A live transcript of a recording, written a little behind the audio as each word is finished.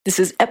This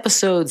is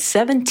episode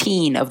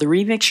 17 of the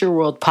Remix Your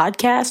World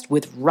podcast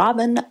with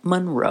Robin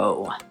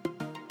Monroe.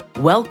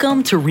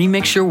 Welcome to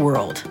Remix Your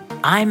World.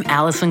 I'm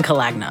Allison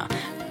Kalagna,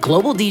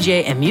 global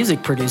DJ and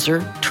music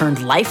producer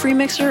turned life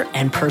remixer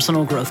and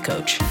personal growth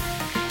coach.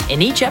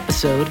 In each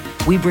episode,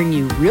 we bring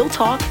you real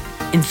talk,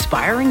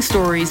 inspiring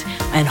stories,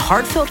 and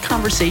heartfelt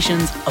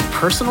conversations of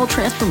personal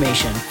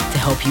transformation to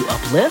help you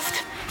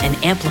uplift and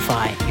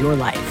amplify your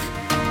life.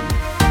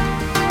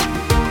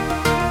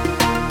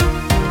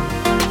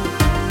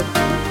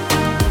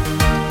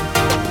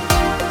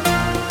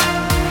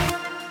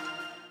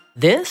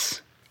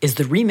 This is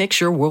the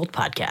Remix Your World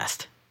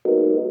podcast.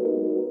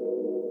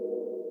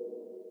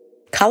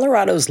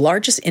 Colorado's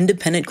largest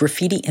independent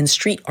graffiti and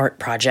street art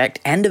project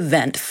and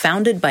event,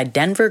 founded by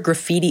Denver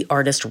graffiti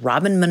artist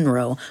Robin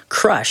Monroe,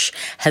 Crush,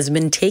 has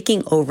been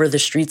taking over the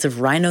streets of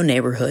RiNo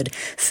neighborhood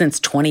since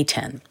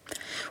 2010.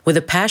 With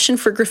a passion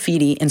for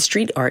graffiti and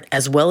street art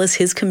as well as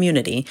his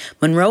community,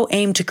 Monroe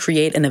aimed to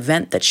create an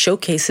event that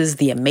showcases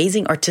the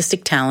amazing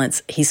artistic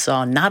talents he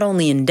saw not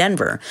only in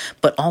Denver,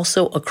 but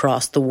also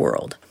across the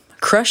world.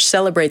 Crush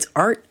celebrates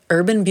art,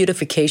 urban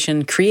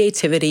beautification,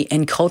 creativity,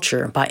 and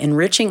culture by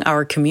enriching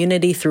our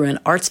community through an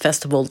arts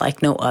festival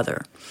like no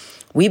other.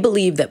 We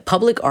believe that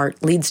public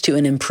art leads to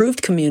an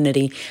improved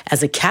community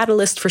as a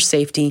catalyst for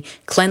safety,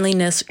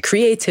 cleanliness,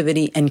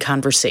 creativity, and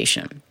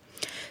conversation.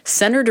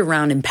 Centered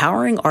around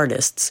empowering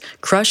artists,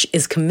 Crush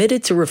is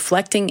committed to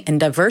reflecting and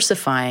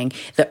diversifying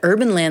the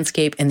urban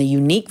landscape and the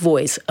unique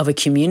voice of a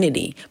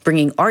community,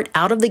 bringing art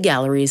out of the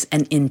galleries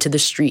and into the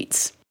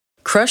streets.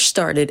 Crush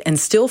started and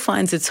still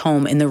finds its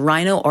home in the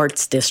RiNo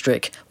Arts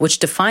District, which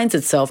defines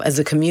itself as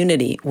a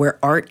community where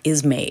art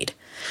is made.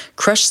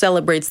 Crush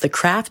celebrates the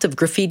craft of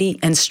graffiti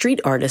and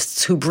street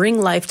artists who bring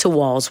life to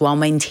walls while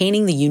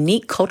maintaining the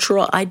unique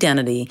cultural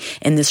identity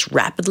in this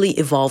rapidly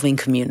evolving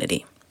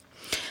community.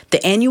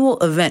 The annual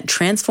event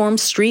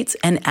transforms streets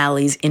and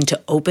alleys into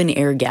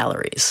open-air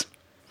galleries.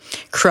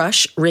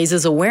 Crush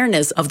raises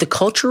awareness of the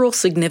cultural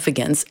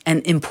significance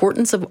and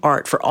importance of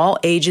art for all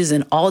ages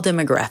and all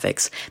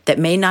demographics that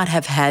may not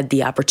have had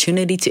the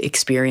opportunity to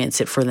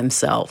experience it for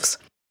themselves.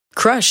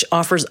 Crush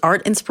offers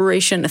art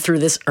inspiration through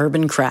this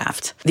urban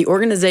craft. The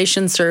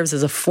organization serves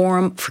as a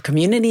forum for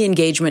community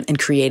engagement and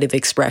creative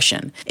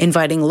expression,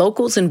 inviting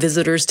locals and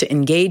visitors to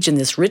engage in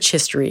this rich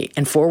history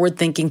and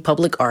forward-thinking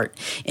public art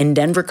in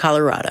Denver,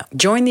 Colorado.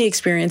 Join the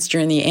experience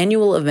during the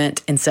annual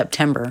event in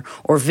September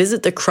or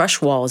visit the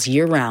Crush walls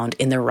year-round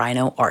in the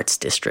RiNo Arts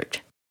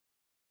District.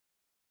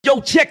 Yo,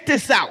 check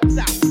this out.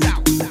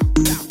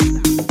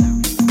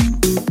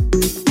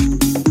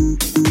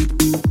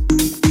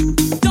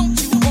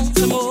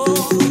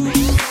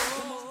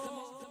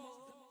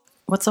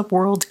 What's up,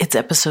 world? It's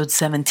episode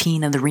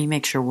 17 of the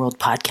Remix Your World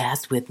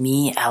podcast with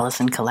me,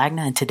 Allison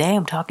Kalagna, and today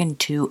I'm talking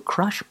to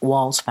Crush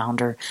Walls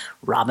founder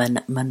Robin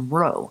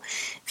Monroe.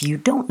 If you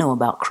don't know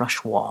about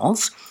Crush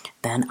Walls,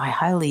 then I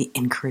highly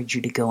encourage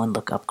you to go and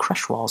look up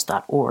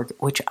crushwalls.org,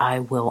 which I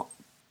will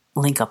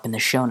link up in the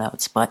show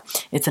notes,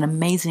 but it's an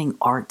amazing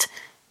art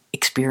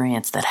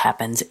experience that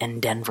happens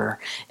in Denver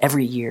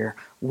every year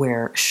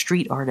where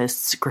street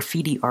artists,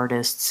 graffiti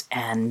artists,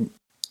 and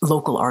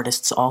local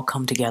artists all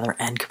come together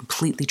and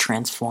completely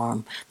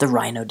transform the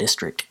RiNo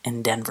district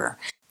in Denver.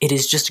 It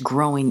is just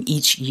growing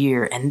each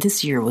year, and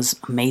this year was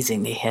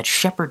amazing. They had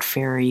Shepard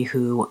Fairey,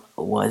 who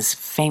was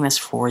famous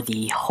for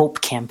the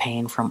Hope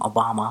campaign from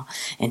Obama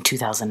in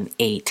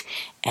 2008,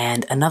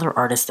 and another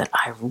artist that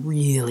I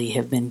really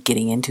have been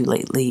getting into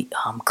lately,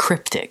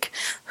 Cryptic,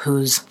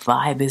 whose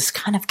vibe is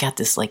kind of got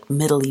this like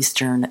Middle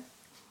Eastern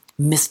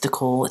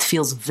mystical. It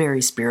feels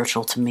very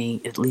spiritual to me.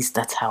 At least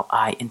that's how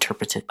I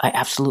interpret it. I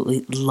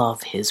absolutely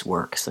love his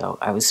work. So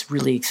I was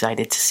really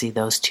excited to see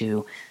those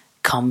two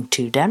come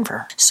to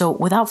Denver. So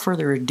without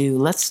further ado,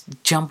 let's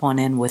jump on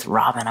in with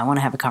Robin. I want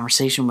to have a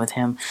conversation with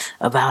him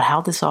about how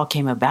this all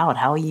came about,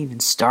 how he even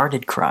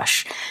started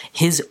Crush,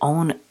 his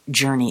own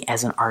journey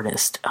as an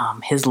artist,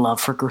 his love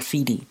for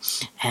graffiti,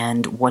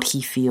 and what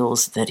he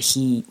feels that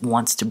he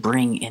wants to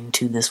bring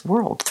into this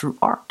world through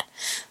art.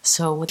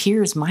 So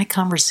here's my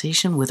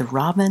conversation with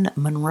Robin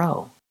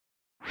Monroe.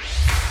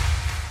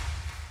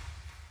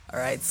 All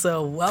right,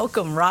 so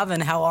welcome, Robin.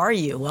 How are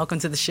you? Welcome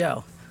to the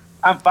show.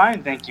 I'm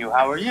fine, thank you.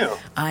 How are you?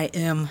 I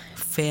am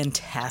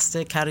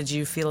fantastic. How did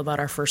you feel about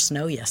our first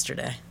snow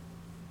yesterday?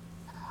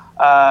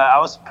 I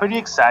was pretty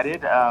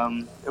excited.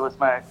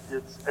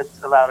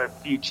 It's allowed a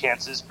few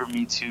chances for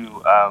me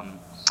to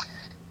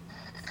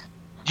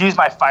use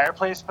my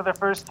fireplace for the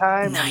first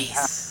time.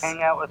 Nice. And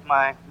hang out with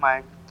my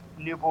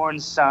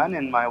newborn son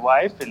and my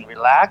wife and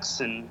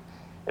relax. And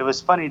it was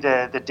funny,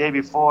 the day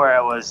before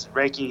I was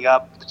raking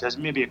up because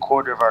maybe a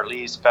quarter of our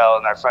leaves fell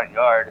in our front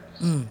yard.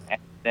 And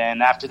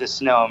then after the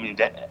snow, I mean,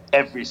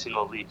 every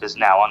single leaf is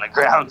now on the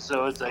ground.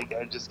 So it's like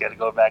I just got to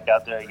go back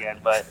out there again.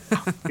 But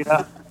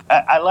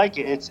I like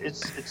it.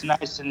 It's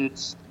nice, and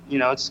it's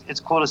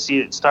cool to see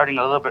it starting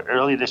a little bit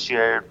early this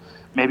year.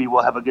 Maybe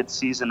we'll have a good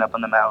season up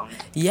on the mountain.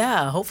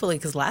 Yeah, hopefully,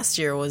 because last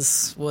year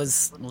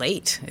was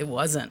late. It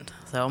wasn't.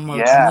 So I'm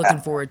looking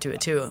forward to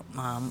it too.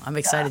 I'm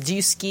excited. Do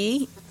you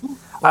ski?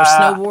 or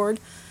snowboard?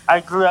 I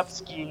grew up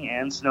skiing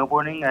and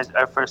snowboarding.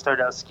 I first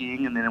started out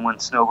skiing, and then when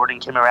snowboarding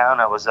came around,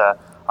 I was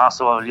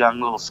also a young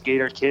little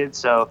skater kid,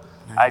 so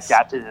I Nice.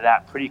 adapted to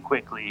that pretty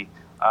quickly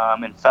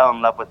and fell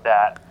in love with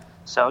that.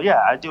 So,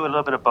 yeah, I do a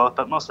little bit of both,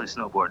 but mostly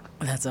snowboard.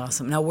 That's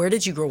awesome. Now, where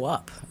did you grow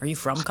up? Are you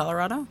from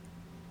Colorado?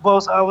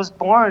 Well, so I was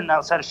born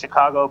outside of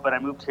Chicago, but I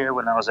moved here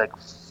when I was like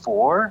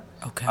 4.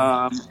 Okay.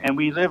 And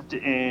we lived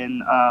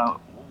in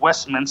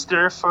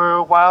Westminster for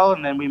a while,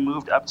 and then we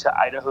moved up to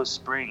Idaho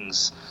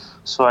Springs.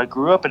 So I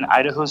grew up in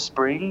Idaho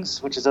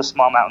Springs, which is a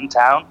small mountain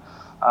town.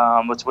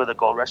 That's where the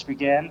gold rush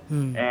began.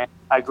 And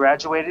I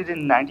graduated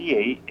in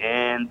 '98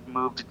 and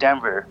moved to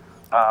Denver.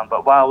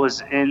 But while I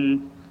was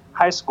in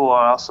high school,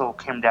 I also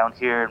came down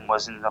here and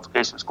was in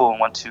vocation school and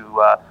went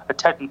to a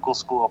technical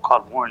school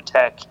called Warren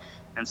Tech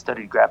and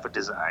studied graphic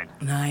design.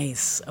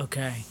 Nice.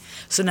 Okay.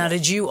 So now,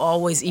 did you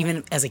always,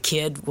 even as a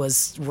kid,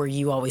 were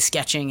you always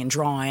sketching and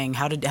drawing?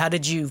 How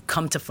did you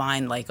come to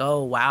find, like,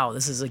 oh wow,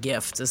 this is a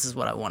gift, this is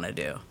what I want to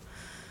do?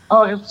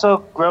 Oh, so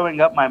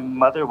growing up, my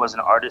mother was an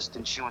artist,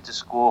 and she went to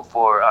school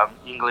for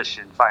English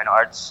and fine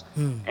arts,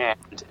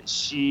 and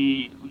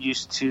she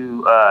used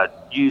to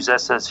use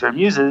us as her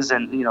muses.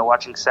 And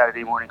watching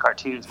Saturday morning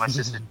cartoons, my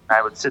sister and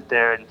I would sit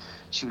there, and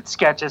she would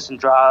sketch us and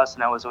draw us,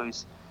 and I was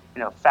always,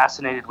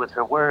 fascinated with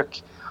her work,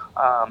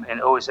 and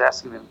always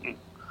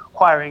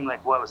inquiring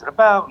like what was it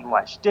about and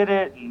why she did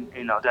it, and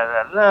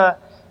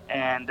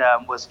and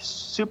was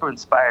super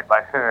inspired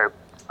by her.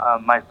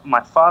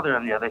 My father,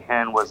 on the other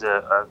hand, was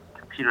a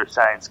computer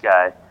science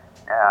guy,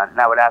 and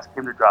I would ask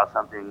him to draw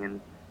something, and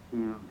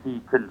he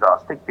couldn't draw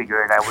a stick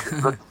figure, and I would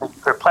just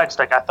look perplexed,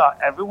 like I thought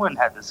everyone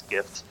had this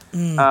gift,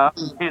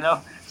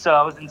 So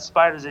I was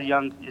inspired as a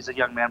young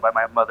man by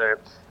my mother,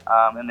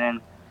 and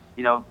then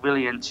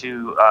really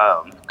into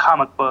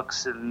comic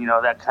books and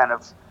that kind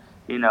of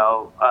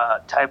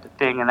type of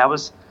thing, and I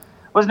was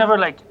never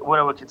like what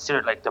I would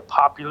consider like the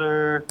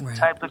popular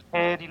type of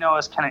kid. I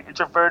was kind of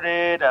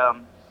introverted.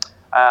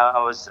 I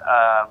was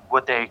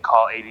what they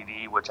call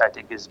ADD, which I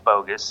think is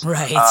bogus.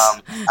 Right.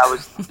 I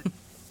was,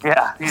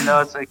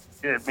 it's like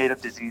a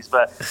made-up disease.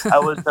 But I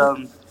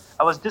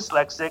was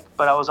dyslexic,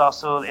 but I was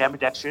also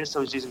ambidextrous. So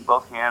I was using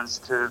both hands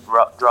to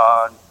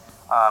draw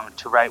and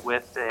to write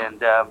with,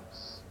 and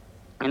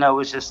it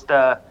was just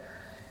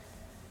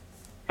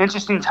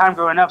interesting time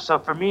growing up. So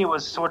for me, it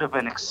was sort of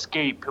an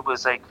escape. It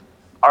was like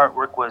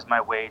artwork was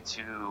my way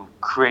to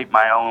create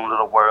my own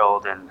little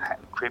world and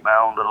create my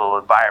own little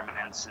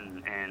environments and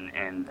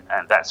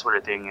that sort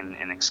of thing,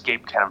 and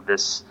escape kind of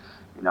this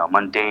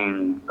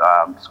mundane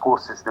school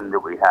system that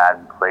we had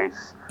in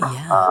place.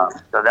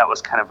 So that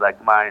was kind of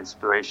like my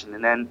inspiration.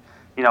 And then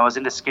I was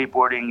into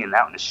skateboarding and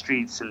out in the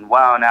streets and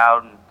wilding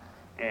out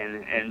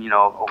and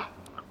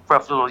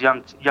rough little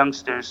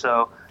youngster.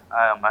 So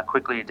I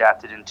quickly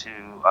adapted into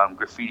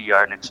graffiti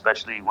art, and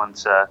especially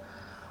once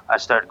I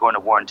started going to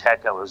Warren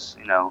Tech, I was,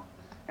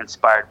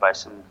 inspired by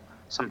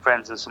some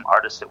friends and some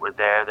artists that were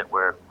there that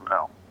were,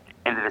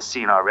 into the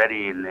scene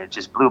already, and it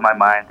just blew my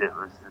mind. It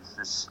was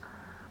this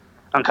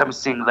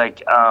encompassing,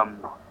 like,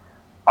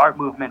 art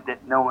movement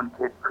that no one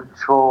could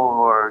control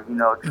or,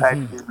 try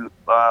to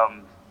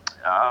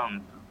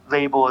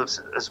label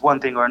as one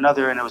thing or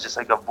another, and it was just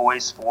like a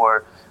voice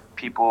for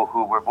people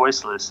who were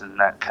voiceless, and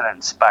that kind of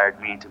inspired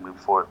me to move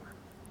forward.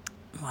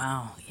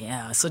 Wow,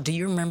 yeah. So do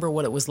you remember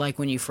what it was like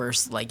when you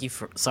first,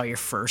 saw your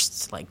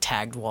first,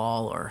 tagged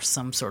wall or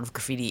some sort of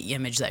graffiti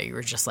image that you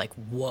were just like,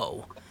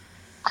 whoa?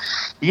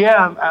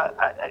 Yeah,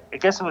 I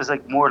guess it was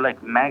more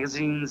like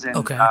magazines and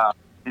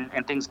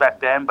and things back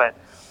then. But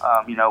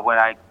when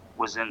I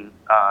was in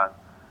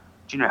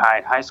junior high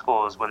and high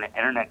school is when the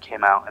internet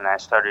came out, and I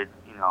started,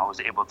 I was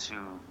able to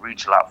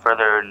reach a lot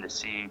further and to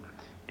see,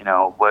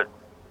 what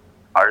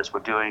artists were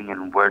doing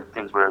and where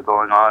things were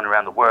going on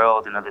around the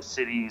world in other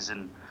cities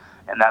and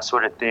that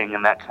sort of thing.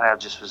 And that kind of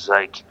just was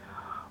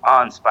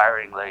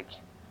awe-inspiring,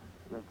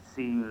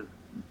 seeing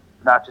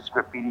not just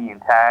graffiti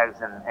and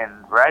tags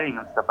and writing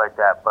and stuff like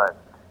that, but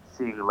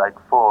seeing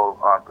full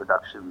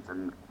productions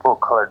and full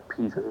colored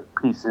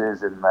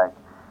pieces and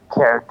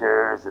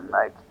characters and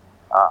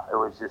it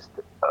was just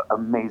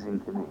amazing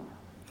to me.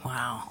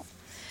 Wow.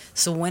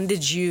 So when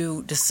did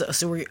you?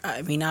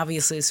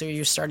 Obviously, so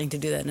you're starting to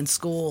do that in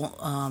school,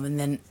 and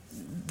then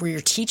were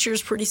your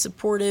teachers pretty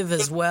supportive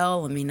as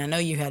well? I mean, I know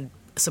you had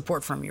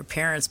support from your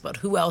parents, but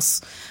who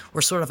else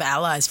were sort of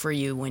allies for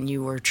you when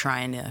you were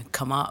trying to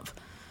come up?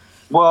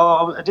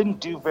 Well, I didn't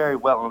do very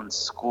well in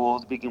school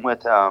to begin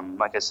with.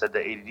 Like I said,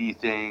 the ADD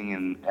thing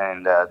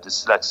and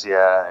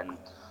dyslexia, and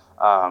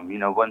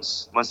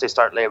once they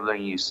start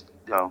labeling you,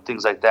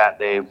 things like that,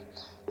 they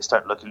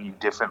start looking at you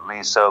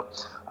differently. So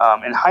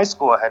in high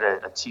school, I had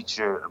a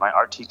teacher, my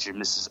art teacher,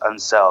 Mrs.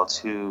 Unselt,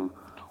 who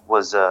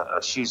was a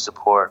huge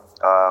support.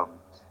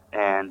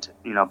 And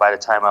by the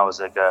time I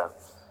was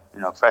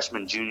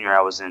freshman, junior,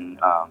 I was in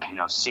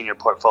senior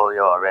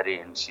portfolio already,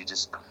 and she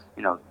just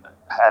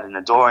had an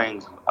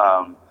adoring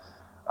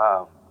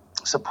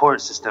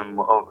support system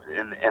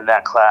in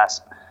that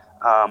class.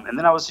 And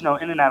then I was in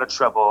and out of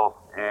trouble,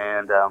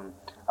 and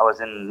I was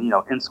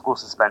in school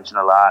suspension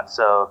a lot.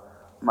 So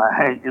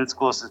my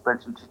in-school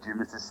suspension teacher,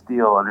 Mrs.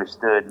 Steele,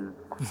 understood. And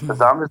as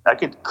long as I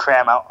could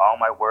cram out all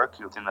my work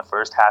within the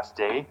first half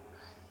day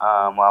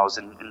while I was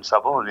in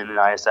trouble and in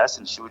an ISS,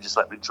 and she would just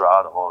let me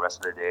draw the whole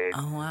rest of the day.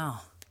 Oh,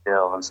 wow.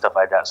 And stuff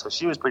like that. So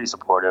she was pretty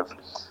supportive.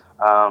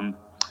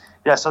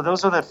 So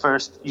those are the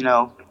first,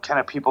 kind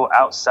of people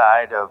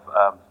outside of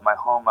my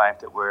home life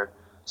that were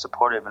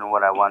supportive in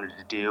what I wanted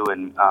to do.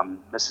 And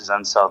Mrs.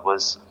 Unseld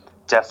was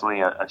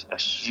definitely a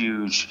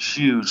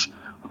huge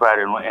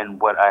provider in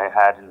what I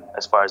had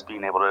as far as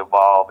being able to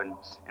evolve and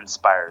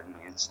inspire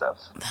me and stuff.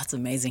 That's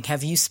amazing.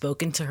 Have you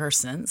spoken to her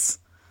since?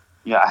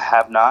 Yeah, I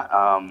have not.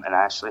 And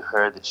I actually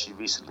heard that she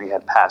recently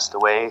had passed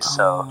away.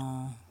 So,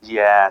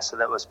 yeah, so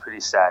that was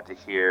pretty sad to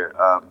hear.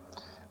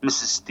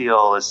 Mrs.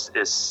 Steele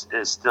is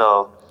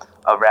still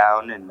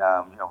around, and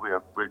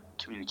we're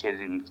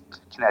communicating and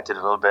connected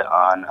a little bit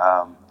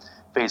on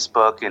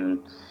Facebook,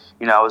 and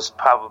I was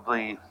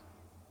probably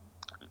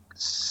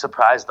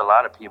surprised a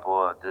lot of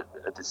people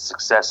at the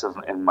success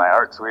in my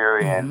art career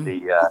and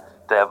the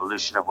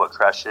evolution of what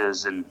Crush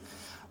is, and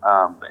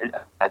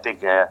I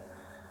think there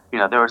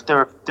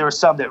were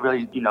some that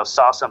really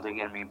saw something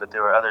in me, but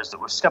there were others that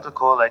were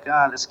skeptical, like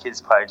this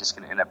kid's probably just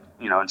going to end up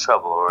in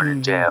trouble or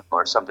in jail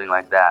or something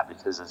like that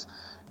because of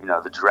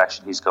the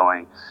direction he's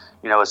going.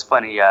 It's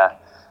funny. I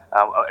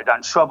got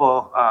in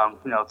trouble,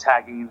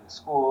 tagging in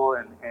school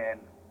and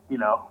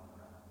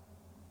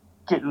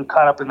getting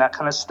caught up in that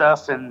kind of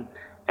stuff, and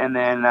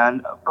then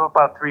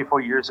about 3 or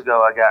 4 years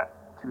ago, I got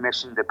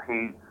commissioned to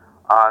paint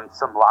on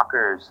some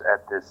lockers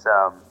at this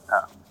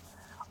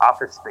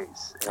office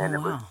space, and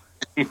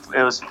it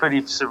was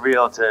pretty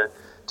surreal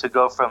to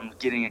go from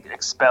getting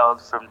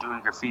expelled from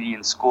doing graffiti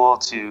in school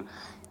to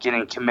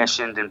getting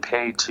commissioned and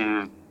paid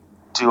to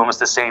do almost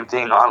the same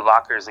thing on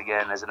lockers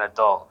again as an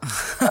adult.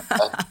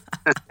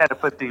 Just kind of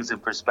put things in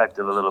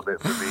perspective a little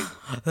bit for me.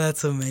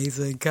 That's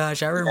amazing.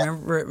 Gosh, I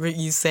remember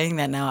you saying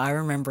that now. I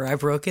remember I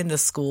broke into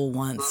school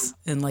once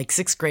in like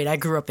 6th grade. I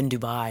grew up in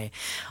Dubai.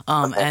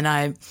 And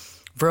I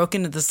broke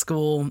into the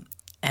school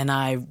and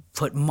I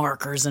put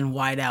markers and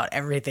white out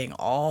everything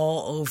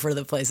all over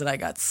the place. And I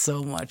got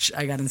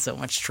in so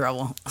much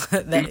trouble.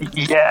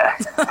 Yeah.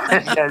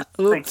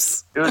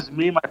 Oops. It was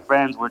me and my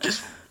friends were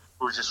just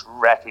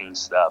wrecking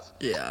stuff.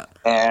 Yeah.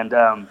 And,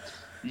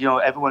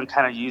 everyone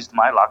kind of used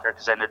my locker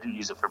because I didn't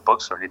use it for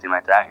books or anything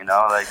like that,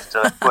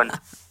 so everyone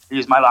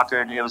used my locker,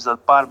 and it was the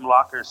bottom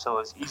locker, so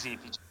it was easy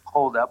if you just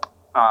hold up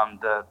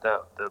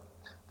the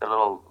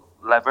little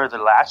lever, the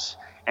latch,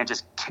 and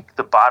just kick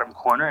the bottom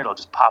corner, it'll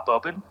just pop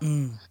open.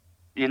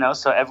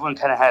 So everyone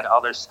kind of had all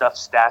their stuff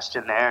stashed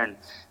in there,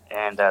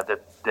 and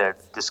the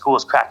school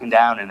was cracking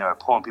down, and they were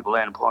pulling people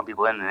in,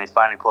 and they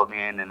finally pulled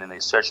me in, and then they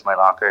searched my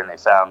locker, and they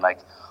found like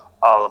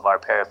all of our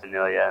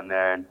paraphernalia in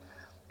there, and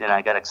then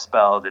I got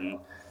expelled, and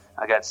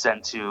I got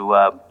sent to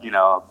a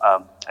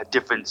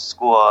different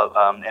school,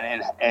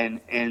 and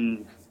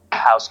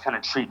in-house kind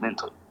of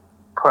treatment,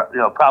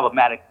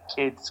 problematic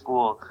kids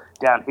school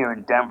down here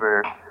in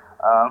Denver,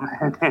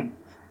 and then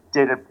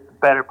did a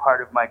better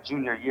part of my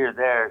junior year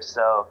there.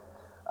 So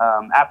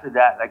after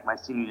that, like my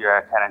senior year,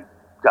 I kind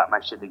of got my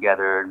shit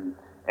together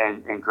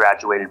and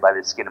graduated by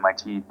the skin of my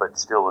teeth, but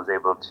still was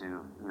able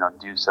to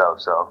do so.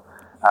 So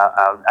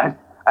I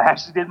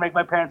actually did make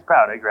my parents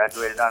proud. I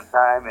graduated on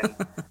time and,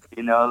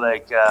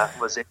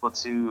 was able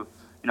to,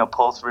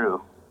 pull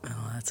through.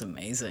 Oh, that's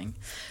amazing.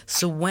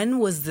 So when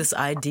was this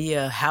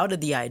idea, how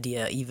did the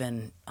idea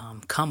even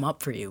come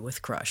up for you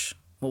with Crush?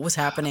 What was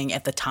happening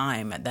at the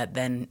time that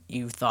then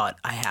you thought,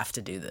 I have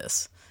to do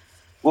this?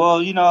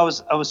 Well, I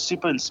was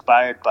super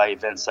inspired by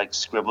events like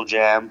Scribble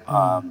Jam,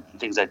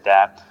 things like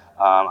that.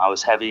 I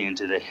was heavy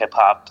into the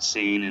hip-hop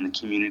scene in the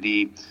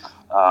community.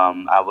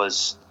 I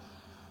was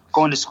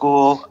going to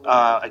school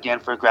again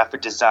for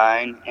graphic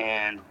design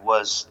and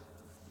was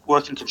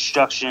working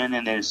construction,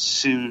 and then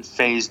soon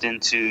phased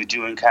into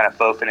doing kind of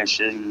faux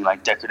finishing,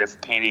 like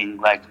decorative painting,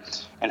 like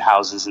in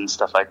houses and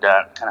stuff like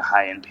that, kind of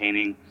high-end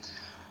painting.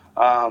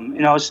 I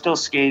was still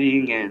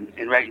skating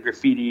and writing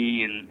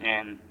graffiti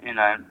and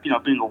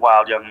being a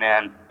wild young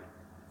man.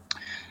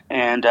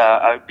 And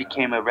I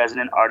became a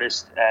resident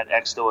artist at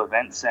Exto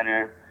Event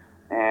Center,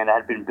 and I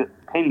had been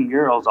painting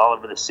murals all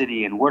over the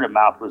city, and word of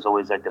mouth was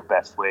always like the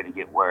best way to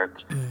get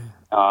work.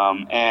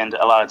 And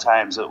a lot of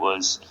times it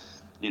was,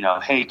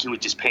 hey, can we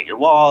just paint your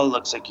wall? It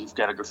looks like you've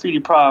got a graffiti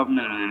problem.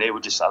 And then they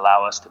would just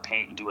allow us to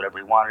paint and do whatever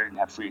we wanted and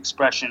have free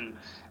expression.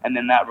 And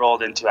then that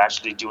rolled into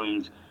actually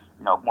doing,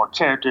 more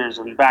characters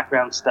and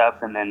background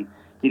stuff, and then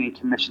getting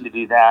commissioned to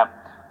do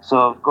that.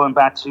 So going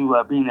back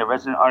to being a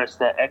resident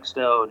artist at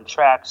Exto and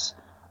Trax,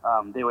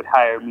 they would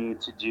hire me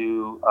to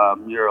do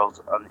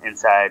murals on the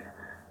inside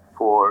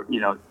for,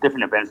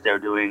 different events they were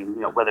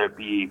doing, whether it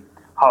be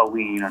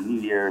Halloween or New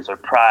Year's or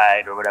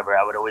Pride or whatever.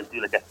 I would always do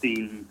like a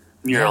theme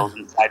murals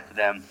inside for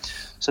them.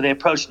 So they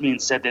approached me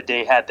and said that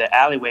they had the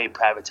alleyway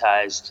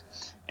privatized,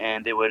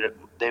 and they wanted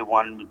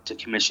to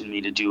commission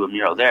me to do a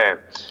mural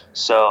there.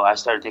 So I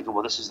started thinking,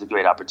 well, this is a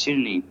great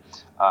opportunity.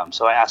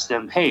 So I asked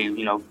them, hey,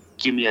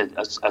 give me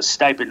a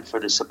stipend for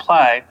the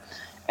supply,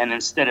 and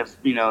instead of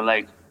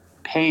like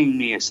paying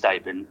me a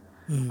stipend,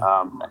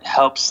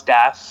 help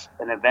staff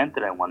an event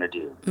that I want to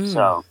do.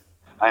 So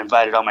I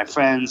invited all my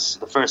friends.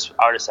 The first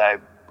artist I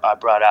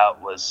brought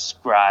out was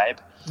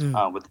Scribe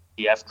with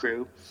the DF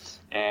crew.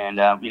 And,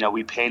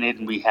 we painted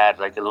and we had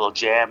like a little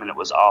jam, and it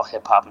was all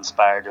hip hop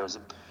inspired. There was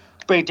a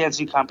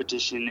breakdancing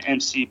competition,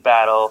 MC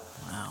battle,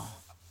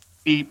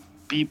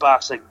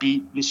 beatbox, like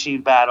beat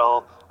machine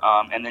battle,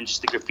 and then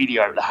just the graffiti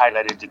art, the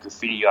highlighted the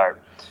graffiti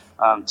art.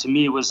 To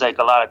me, it was like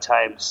a lot of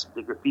times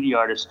the graffiti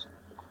artist,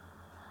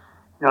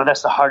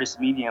 that's the hardest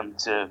medium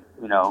to,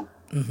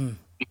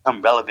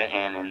 become relevant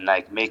in and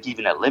like make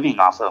even a living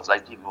off of.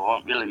 Like people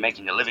weren't really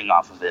making a living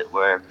off of it,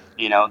 where,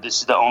 this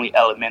is the only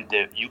element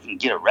that you can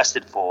get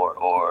arrested for,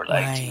 or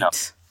like,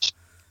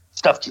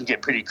 stuff can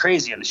get pretty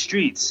crazy on the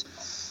streets.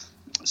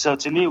 So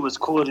to me, it was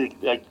cool to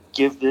like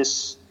give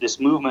this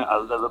movement a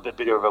little bit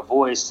bigger of a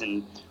voice,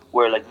 and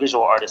where like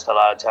visual artists a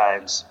lot of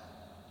times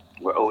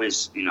were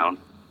always,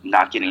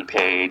 not getting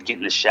paid,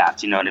 getting the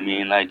shaft, you know what I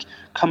mean? Like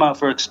come out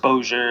for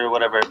exposure,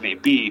 whatever it may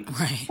be,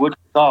 which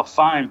is all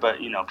fine, but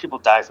people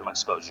die from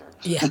exposure.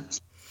 Yeah.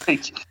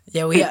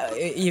 Yeah,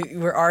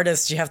 we're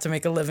artists. You have to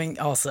make a living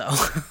also.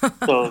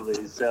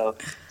 Totally. So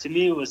to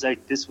me, it was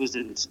like this was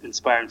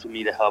inspiring for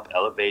me to help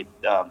elevate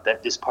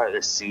this part of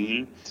the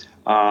scene,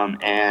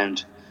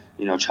 and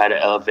try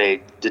to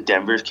elevate the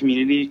Denver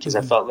community, because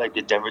I felt like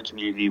the Denver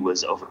community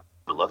was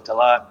overlooked a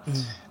lot.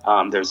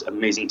 There's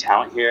amazing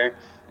talent here,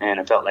 and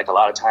I felt like a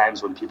lot of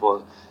times when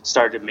people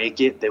started to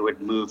make it, they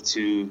would move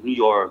to New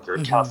York or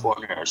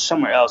California or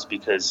somewhere else,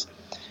 because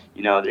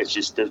it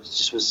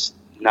just was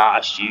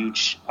not a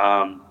huge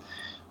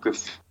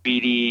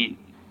graffiti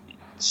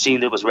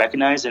scene that was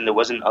recognized, and there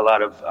wasn't a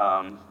lot of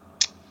a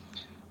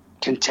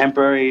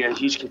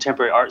huge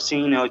contemporary art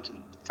scene,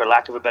 for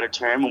lack of a better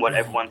term, and what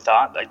everyone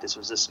thought like this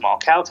was a small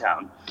cow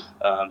town.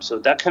 So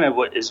that kind of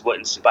what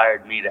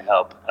inspired me to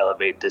help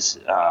elevate this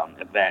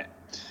event.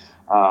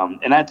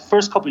 And at the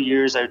first couple of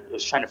years, I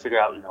was trying to figure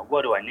out,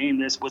 what do I name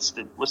this? What's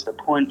the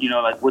point?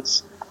 Like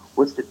what's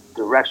the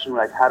direction?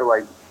 Like how do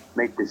I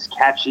make this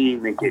catchy?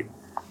 Make it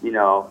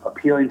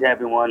appealing to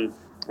everyone.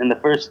 And the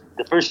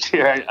first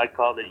year I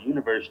called it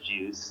Universe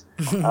Juice,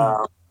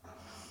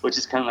 which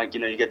is kind of like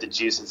you get the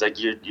juice. It's like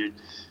you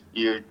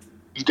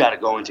got to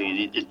go into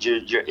it.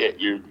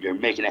 You're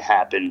making it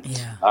happen.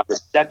 Yeah. The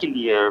second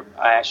year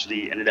I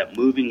actually ended up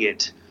moving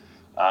it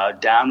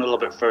down a little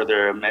bit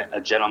further. I met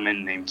a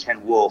gentleman named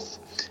Ken Wolf,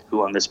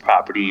 who owned this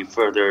property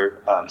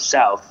further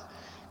south,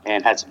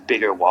 and had some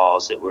bigger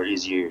walls that were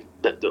easier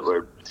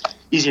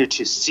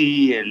to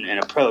see and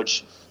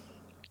approach.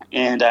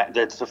 And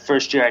the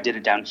first year I did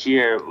it down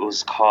here, it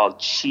was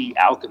called Chi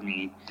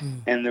Alchemy.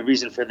 And the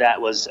reason for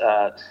that was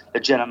the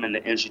gentleman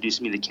that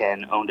introduced me to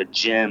Ken owned a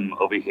gym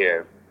over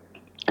here,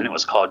 and it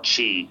was called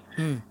Chi.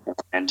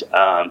 And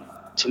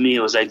to me,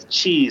 it was like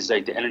Chi is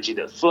like the energy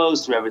that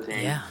flows through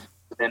everything. Yeah.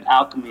 But then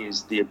alchemy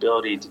is the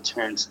ability to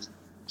turn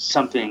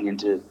something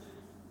into,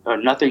 or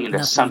nothing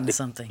into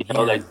something.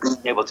 Like being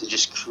able to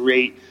just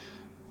create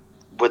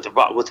with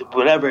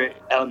whatever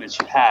elements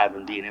you have,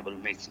 and being able to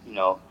make,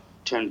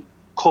 turn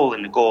coal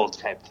into gold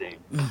type thing.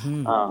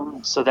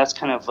 So that's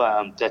kind of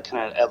that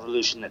kind of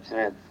evolution that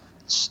kind of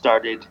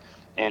started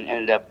and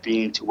ended up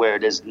being to where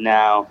it is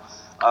now.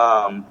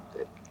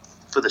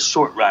 For the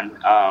short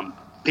run,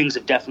 things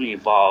have definitely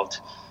evolved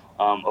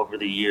over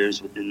the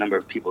years with the number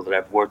of people that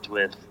I've worked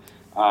with,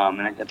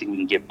 and I think we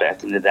can get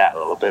back into that a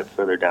little bit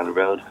further down the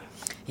road.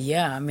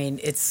 Yeah, I mean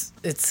it's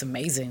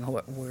amazing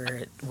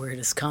where it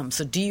has come.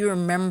 So, do you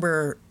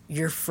remember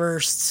your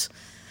first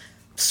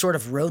sort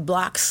of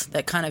roadblocks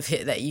that kind of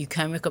hit, that you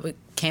came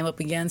up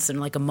against, and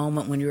like a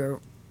moment when you were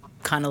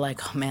kind of like,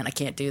 oh man, I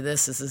can't do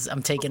this.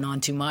 I'm taking on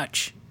too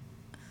much?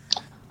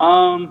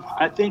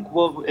 I think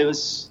it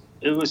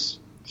was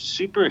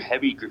super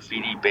heavy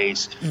graffiti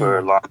based for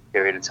a long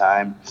period of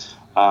time,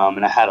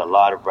 and I had a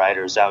lot of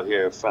writers out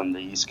here from the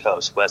East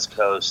Coast, West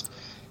Coast,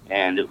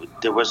 and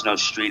there was no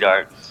street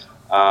art,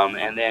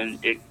 and then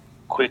it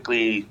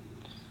quickly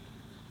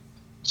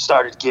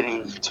started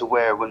getting to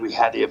where when we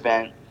had the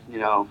event,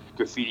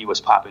 graffiti was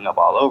popping up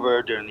all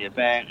over during the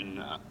event,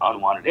 and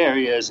unwanted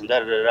areas, and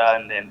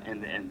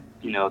and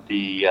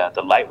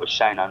the light would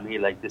shine on me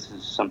like, this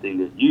is something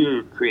that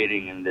you're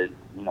creating, and that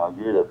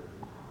you're the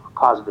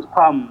cause of this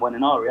problem, when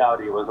in all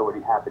reality it was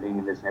already happening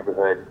in this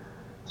neighborhood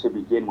to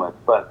begin with.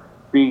 But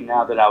being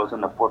now that I was on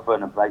the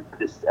forefront of like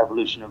this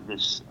evolution of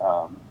this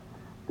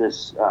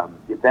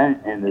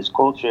event and this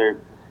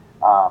culture,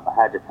 I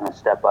had to kind of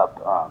step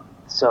up.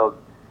 So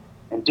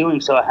in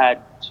doing so, I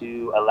had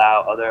to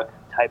allow other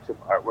types of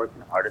artwork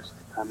and artists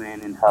to come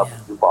in and help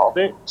evolve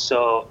it.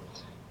 So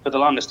for the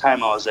longest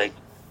time, I was like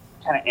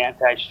kind of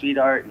anti-street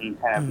art and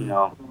kind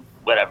of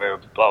whatever,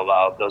 blah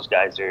blah blah. Those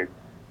guys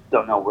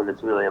don't know what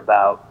it's really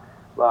about.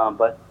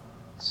 But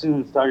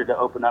soon started to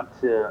open up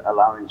to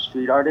allowing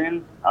street art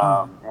in,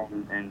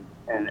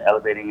 and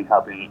elevating and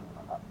helping,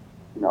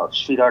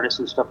 street artists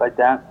and stuff like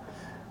that,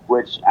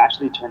 which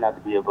actually turned out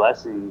to be a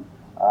blessing,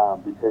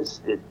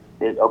 because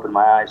it opened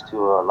my eyes to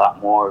a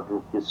lot more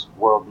of this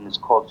world and this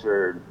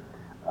culture.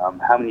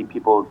 How many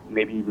people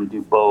maybe even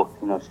do both,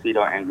 street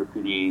art and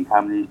graffiti?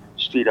 How many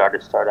street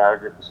artists started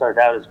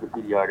out as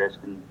graffiti artists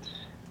and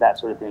that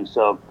sort of thing?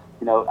 So,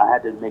 I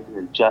had to make an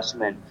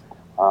adjustment,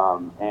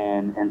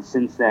 and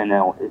since then,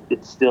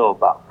 it's still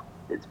about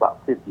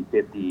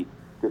 50-50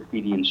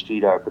 graffiti and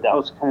street art. But that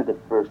was kind of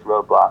the first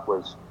roadblock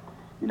was,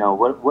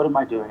 what am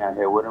I doing out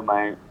here? What am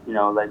I,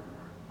 like,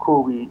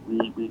 cool,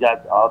 we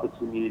got all the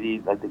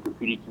community, like the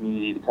graffiti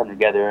community, to come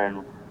together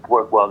and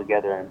work well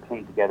together and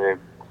paint together,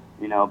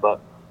 but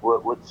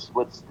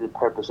what's the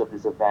purpose of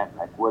this event?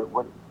 Like,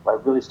 what I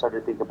really started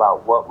to think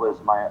about what was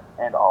my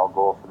end all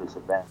goal for this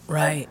event.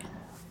 Right.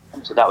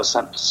 So that was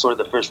sort of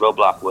the first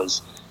roadblock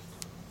was,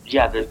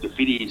 the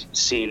graffiti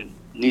scene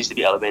needs to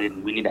be elevated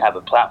and we need to have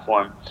a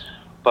platform,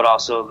 but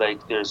also,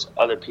 like, there's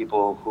other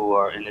people who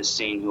are in this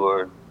scene who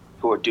are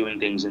doing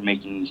things and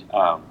making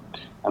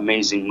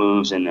amazing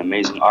moves and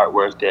amazing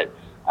artwork that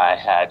I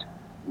had,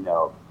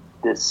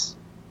 this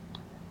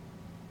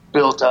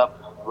built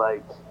up,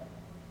 like,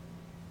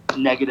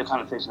 negative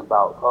connotation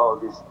about,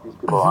 these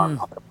people aren't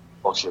part of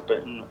culture, but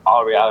in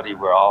all reality,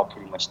 we're all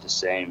pretty much the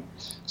same.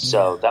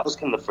 So that was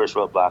kind of the first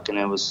roadblock, and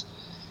it was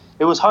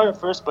hard at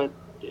first, but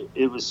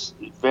it was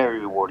very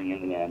rewarding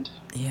in the end.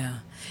 Yeah.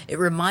 It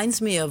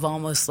reminds me of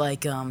almost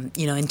like,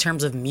 in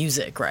terms of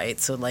music, right?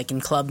 So like in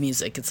club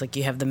music, it's like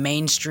you have the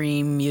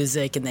mainstream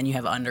music and then you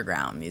have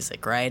underground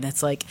music, right? And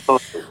it's like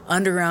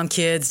underground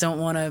kids don't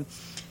want to,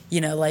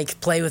 like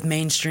play with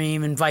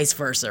mainstream and vice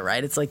versa,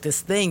 right? It's like this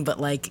thing, but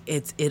like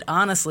it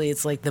honestly,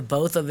 it's like the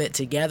both of it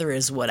together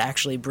is what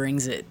actually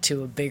brings it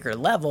to a bigger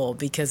level,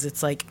 because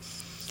it's like,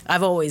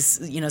 I've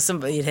always,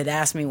 somebody had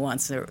asked me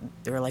once, they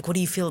were like, what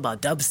do you feel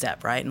about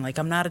dubstep, right? And like,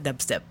 I'm not a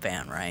dubstep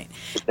fan, right?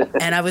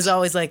 And I was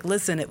always like,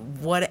 listen,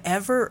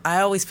 whatever,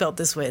 I always felt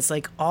this way. It's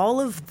like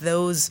all of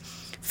those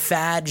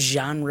fad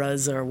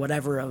genres or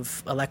whatever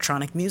of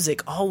electronic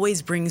music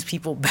always brings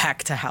people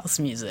back to house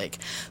music.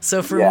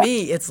 So for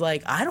me, it's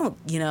like, I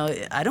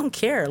don't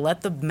care.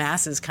 Let the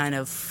masses kind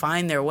of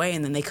find their way,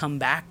 and then they come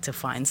back to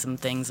find some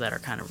things that are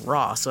kind of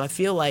raw. So I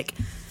feel like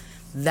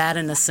that,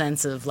 in a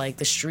sense of like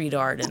the street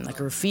art and the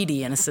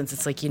graffiti, in a sense,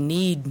 it's like you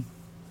need,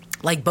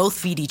 like, both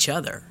feed each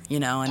other,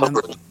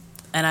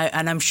 and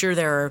I'm sure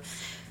there are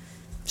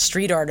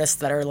street artists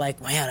that are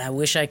like, man, I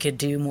wish I could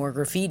do more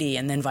graffiti,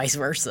 and then vice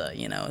versa,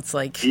 it's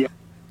like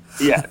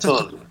yeah,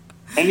 totally.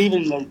 And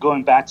even like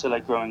going back to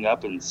like growing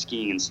up and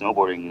skiing and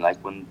snowboarding,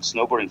 like when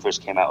snowboarding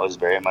first came out, it was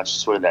very much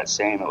sort of that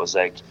same. It was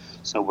like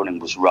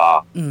snowboarding was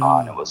raw,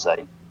 and it was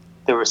like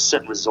there were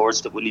certain resorts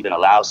that wouldn't even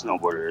allow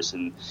snowboarders,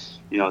 and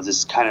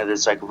this kind of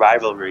this like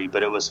rivalry,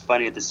 but it was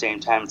funny at the same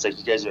time. It's like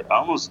you guys are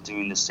almost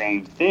doing the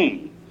same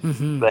thing,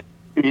 but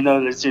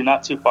you're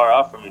not too far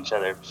off from each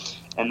other.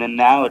 And then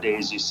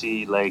nowadays you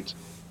see like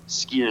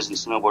skiers and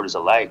snowboarders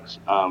alike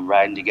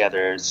riding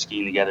together,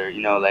 skiing together,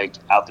 like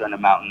out there on the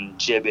mountain,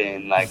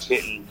 jibbing, like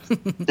hitting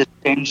the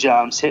same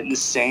jumps, hitting the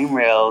same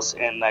rails,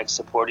 and like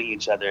supporting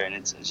each other. And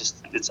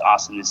it's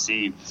awesome to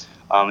see.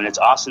 And it's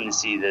awesome to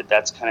see that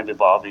that's kind of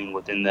evolving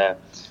within the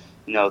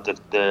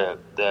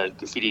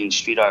graffiti and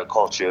street art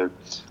culture.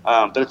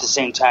 But at the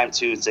same time,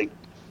 too, it's like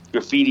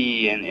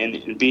graffiti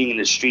and being in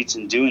the streets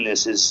and doing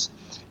this is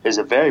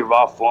a very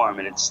raw form,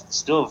 and it's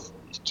still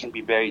can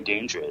be very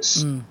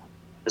dangerous.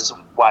 That's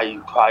why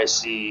you probably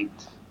see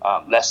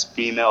less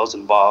females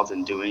involved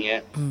in doing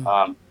it.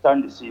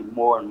 Starting to see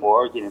more and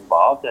more get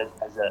involved as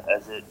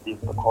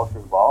the culture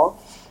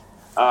evolves.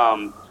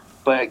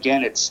 But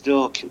again, it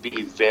still can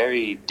be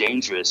very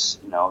dangerous.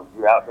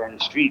 You're out here in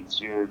the streets,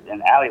 you're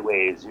in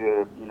alleyways,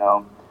 you're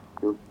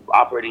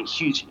operating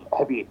huge,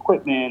 heavy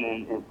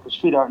equipment and for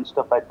street art and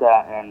stuff like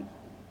that. And,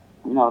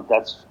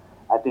 that's,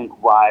 I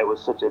think, why it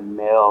was such a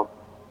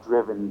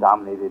male-driven,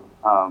 dominated,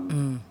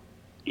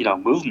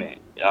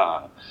 movement.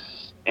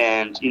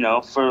 And,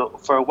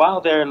 for a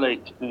while there,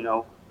 like,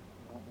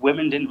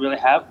 women didn't really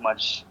have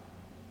much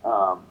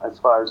as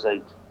far as,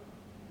 like,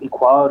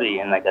 equality.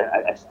 And, like,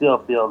 I still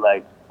feel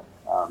like,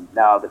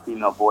 now the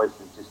female voice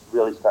is just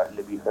really starting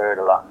to be heard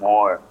a lot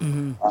more,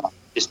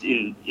 just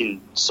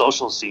in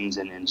social scenes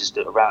and just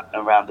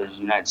around the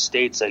United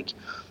States. Like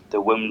the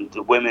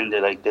women,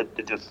 they're like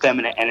the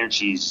feminine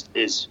energies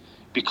is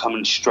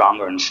becoming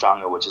stronger and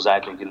stronger, which is, I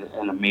think,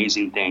 an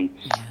amazing thing.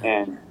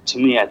 And to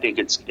me, I think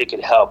it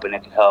could help, and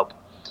it could help,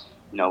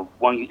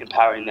 one,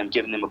 empowering them,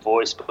 giving them a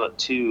voice, but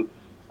two,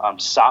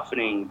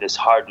 softening this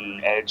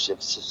hardened edge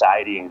of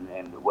society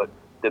and what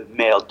the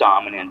male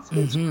dominance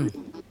is.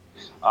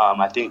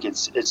 I think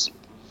it's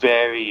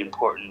very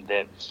important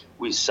that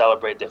we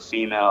celebrate the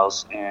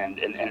females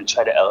and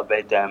try to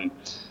elevate them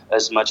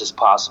as much as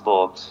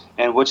possible.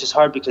 And which is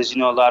hard because, a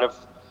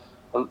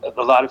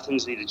lot of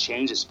things need to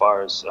change as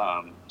far as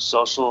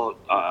social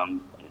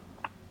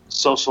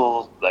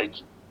like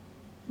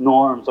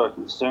norms are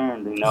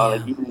concerned.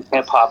 Like even in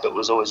hip hop, it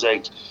was always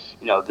like,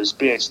 this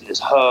bitch and this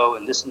hoe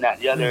and this and that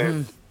and the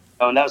other.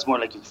 And that was more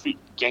like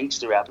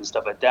gangster rap and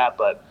stuff like that.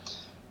 But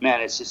man,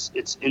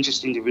 it's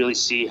interesting to really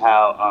see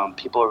how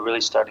people are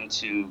really starting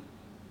to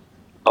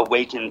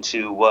awaken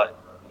to what,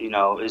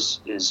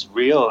 is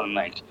real, and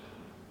like,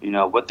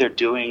 what they're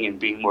doing, and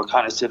being more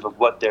cognizant of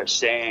what they're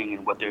saying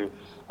and what they're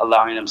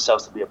allowing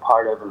themselves to be a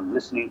part of and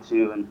listening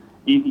to. And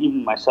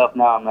even myself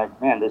now, I'm like,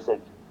 man, there's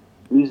like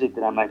music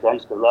that I'm like, I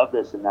used to love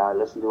this, and now I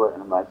listen to it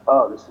and I'm like,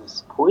 oh, this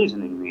is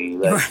poisoning me.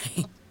 Like,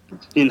 Right.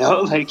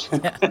 like,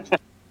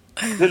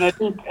 and I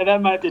think, and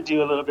that might have to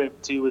do a little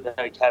bit too with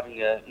like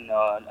having a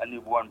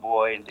newborn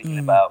boy, and thinking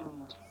about,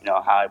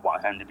 how I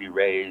want him to be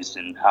raised,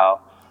 and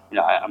how,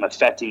 I'm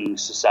affecting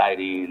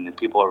society and the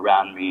people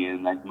around me,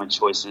 and like my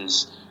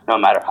choices, no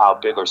matter how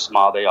big or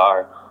small they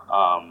are,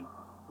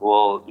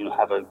 will,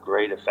 have a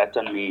great effect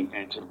on me,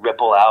 and could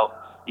ripple out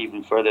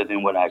even further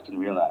than what I can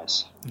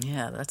realize.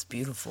 Yeah, that's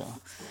beautiful.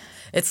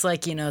 It's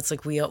like,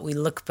 we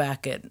look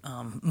back at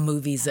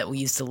movies that we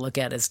used to look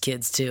at as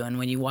kids too, and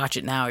when you watch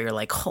it now, you're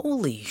like,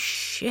 holy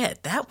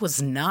shit, that was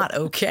not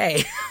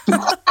okay.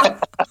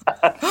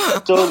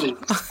 Totally.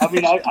 I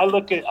mean, I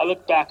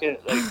look back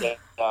at like that.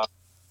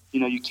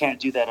 You can't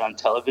do that on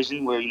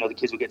television, where the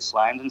kids would get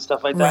slimed and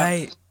stuff like that.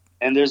 Right.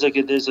 And there's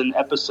an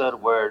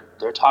episode where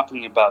they're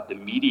talking about the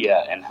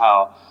media and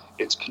how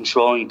it's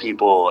controlling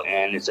people,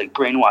 and it's like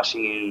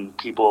brainwashing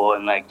people,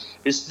 and like,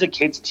 this is a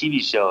kids TV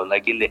show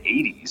like in the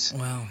 80s.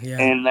 Wow. Yeah.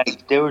 And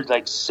like, they were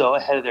like so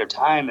ahead of their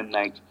time, and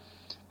like,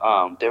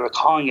 they were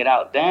calling it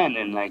out then,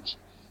 and like,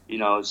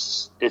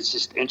 it's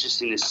just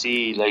interesting to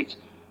see like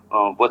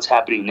what's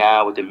happening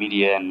now with the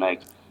media, and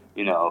like,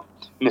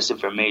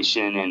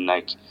 misinformation, and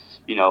like,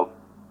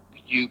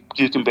 you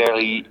can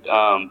barely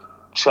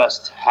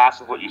trust half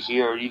of what you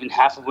hear, or even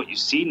half of what you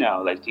see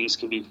now. Like, things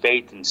can be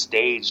faked and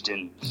staged,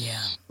 and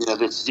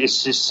it's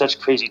just such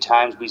crazy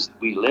times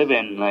we live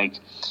in. Like,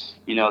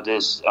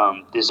 there's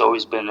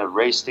always been a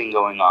race thing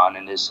going on,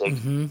 and this like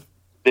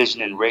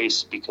vision and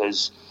race,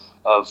 because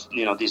of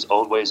these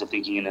old ways of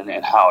thinking,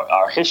 and how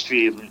our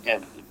history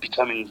and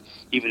becoming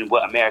even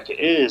what America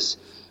is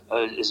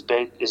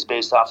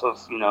based off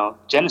of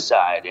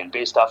genocide, and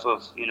based off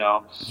of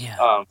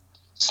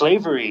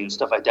slavery and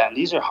stuff like that. And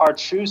these are hard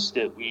truths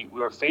that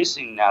we're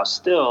facing now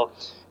still,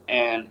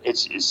 and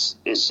it's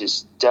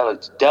just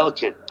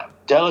delicate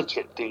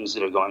things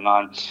that are going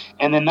on.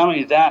 And then not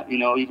only that,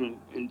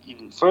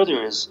 even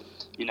further is,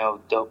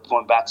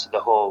 going back to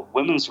the whole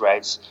women's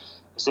rights.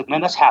 It's like,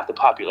 man, that's half the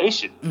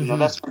population.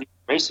 That's not even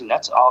racing.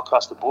 That's all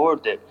across the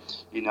board, that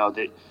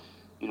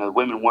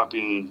women weren't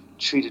being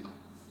treated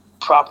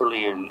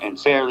properly and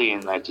fairly,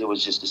 and like, it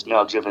was just this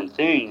male-driven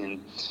thing.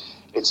 And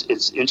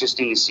it's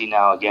interesting to see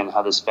now again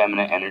how this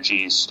feminine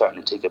energy is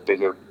starting to take a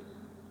bigger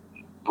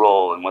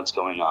role in what's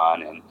going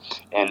on,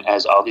 and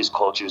as all these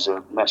cultures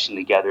are meshing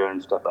together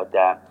and stuff like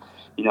that,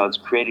 it's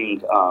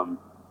creating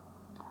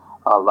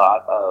a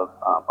lot of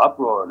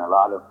uproar, and a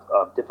lot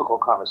of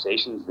difficult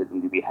conversations that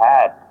need to be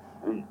had,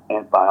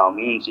 and by all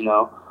means,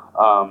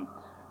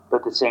 but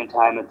at the same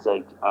time, it's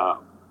like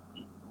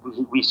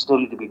we still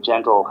need to be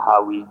gentle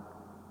how we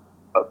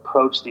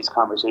approach these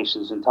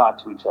conversations and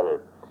talk to each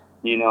other,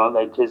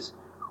 like, because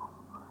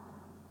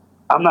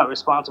I'm not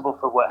responsible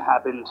for what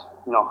happened,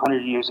 100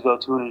 years ago,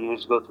 200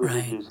 years ago,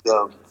 300 years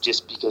ago,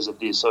 just because of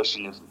the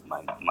association of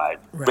my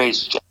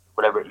race,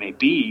 whatever it may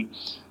be.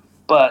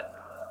 But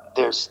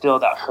there's still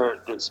that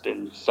hurt that's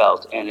been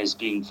felt and is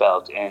being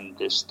felt, and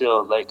there's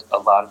still like a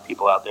lot of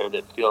people out there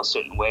that feel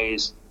certain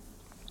ways,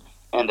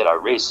 and that are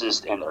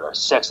racist, and that are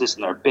sexist,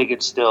 and are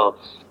bigots still,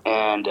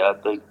 and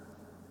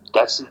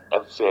that's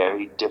a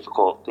very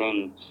difficult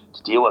thing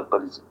to deal with.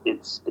 But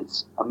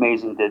it's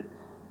amazing that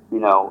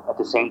at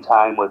the same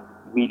time, with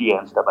media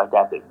and stuff like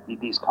that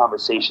these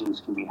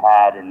conversations can be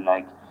had, and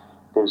like,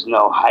 there's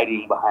no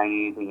hiding behind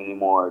anything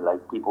anymore.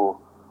 Like, people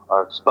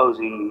are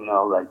exposing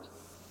like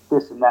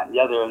this and that and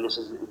the other, and this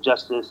is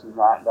injustice and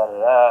that,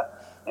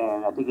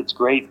 and I think it's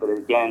great. But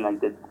again, like,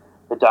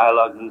 the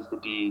dialogue needs to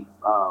be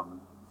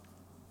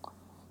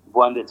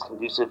one that's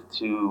conducive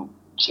to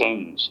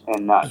change,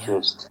 and not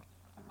just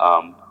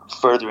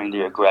furthering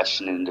the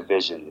aggression and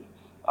division.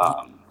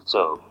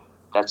 So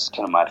that's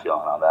kind of my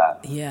feeling on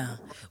that. Yeah.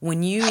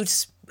 When you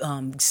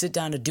sit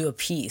down to do a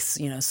piece,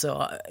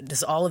 so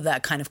does all of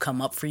that kind of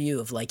come up for you,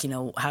 of like,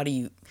 how do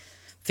you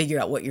figure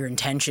out what your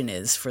intention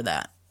is for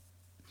that?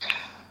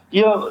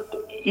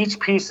 Each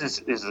piece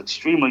is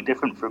extremely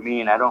different for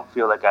me, and I don't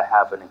feel like I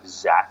have an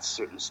exact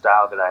certain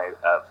style that I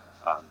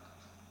have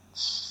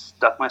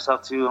stuck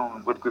myself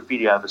to. With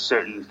graffiti, I have a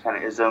certain kind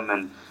of ism,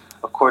 and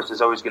of course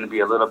there's always going to be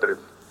a little bit of,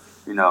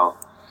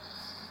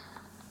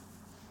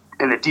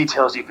 in the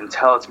details you can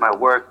tell it's my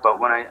work. But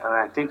when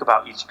I think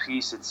about each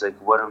piece, it's like,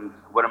 what am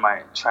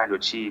I trying to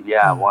achieve?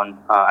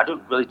 I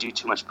don't really do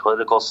too much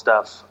political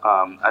stuff.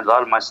 A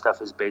lot of my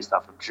stuff is based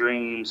off of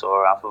dreams,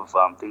 or off of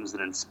things that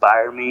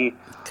inspire me.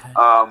 Okay.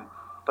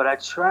 But I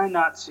try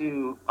not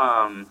to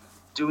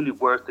do any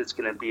work that's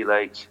going to be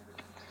like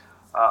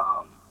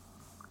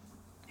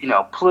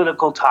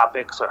political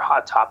topics or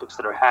hot topics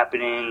that are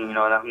happening. And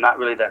I'm not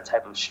really that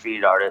type of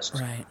street artist.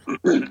 Right.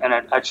 And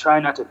I try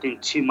not to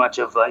think too much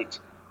of like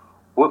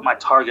what my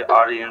target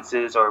audience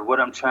is, or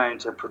what I'm trying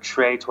to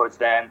portray towards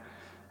them.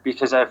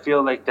 because I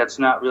feel like that's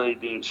not really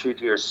being true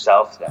to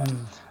yourself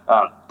then.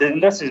 Then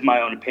this is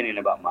my own opinion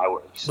about my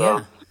work.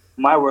 So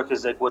my work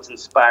is like what's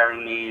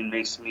inspiring me and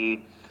makes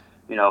me,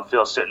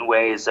 feel certain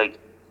ways. Like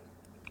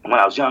when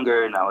I was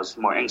younger and I was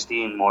more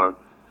angsty and more,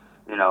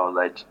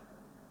 like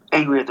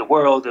angry at the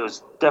world, it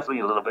was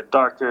definitely a little bit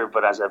darker.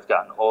 But as I've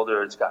gotten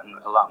older, it's gotten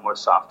a lot more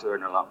softer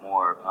and a lot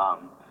more,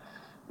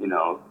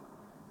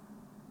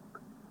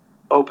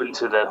 open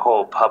to the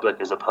whole public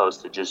as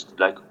opposed to just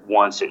like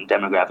one certain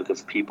demographic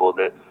of people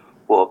that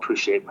will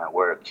appreciate my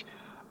work.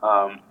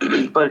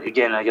 But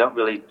again, I don't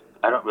really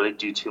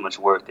do too much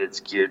work that's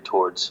geared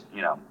towards,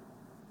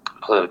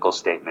 political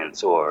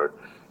statements or,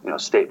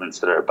 statements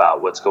that are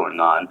about what's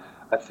going on.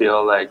 I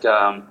feel like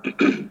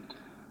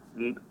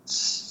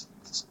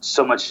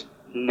so much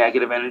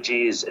negative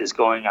energy is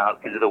going out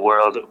into the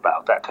world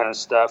about that kind of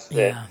stuff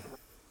that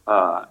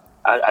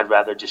I'd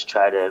rather just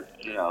try to,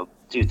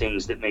 do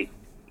things that make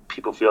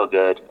people feel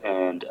good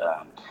and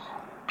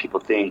people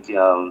think,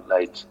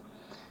 like,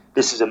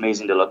 this is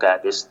amazing to look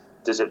at. This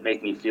doesn't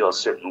make me feel a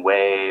certain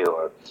way,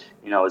 or,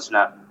 it's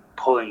not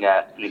pulling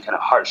at any kind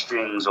of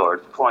heartstrings or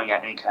pulling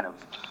at any kind of,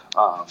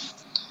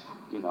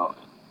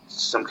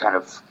 some kind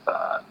of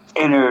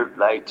inner,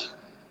 like,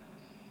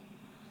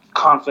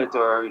 conflict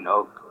or,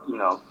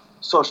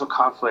 social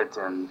conflict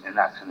and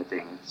that kind of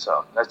thing.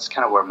 So that's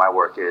kind of where my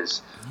work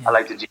is. Yeah. I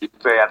like to do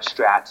very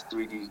abstract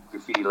 3D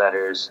graffiti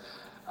letters.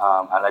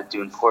 I like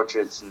doing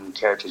portraits and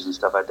characters and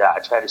stuff like that. I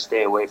try to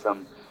stay away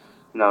from,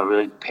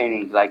 really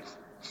painting like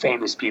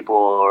famous people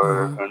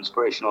or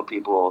inspirational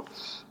people.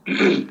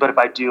 But if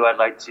I do, I'd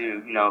like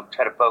to,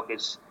 try to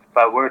focus. If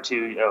I were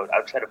to,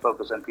 I'd try to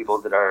focus on people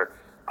that are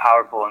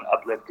powerful and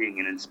uplifting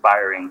and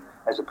inspiring,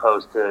 as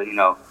opposed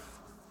to,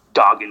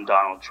 dogging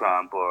Donald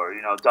Trump or,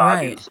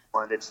 dogging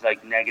someone that's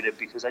like negative,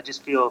 because I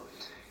just feel,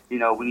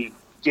 when you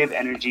give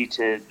energy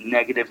to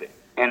negative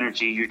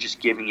energy, you're just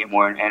giving it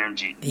more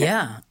energy.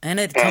 Yeah. And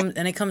it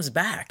comes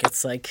back.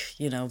 It's like,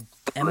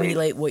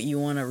 emulate what you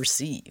want to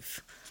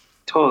receive.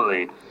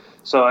 Totally.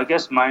 So I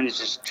guess mine is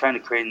just trying to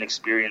create an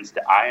experience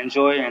that I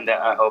enjoy and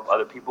that I hope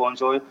other people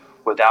enjoy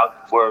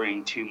without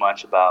worrying too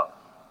much about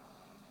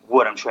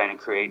what I'm trying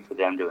to create for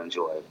them to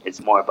enjoy.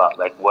 It's more about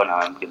like what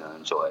I'm going to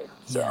enjoy.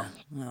 So. Yeah.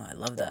 Oh, I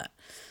love that.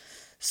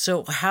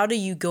 So how do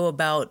you go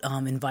about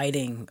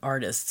inviting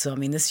artists? So, I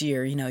mean, this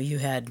year, you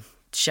had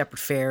Shepard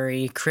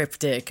Fairey,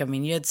 Cryptic. I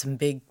mean, you had some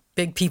big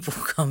people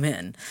come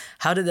in.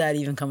 How did that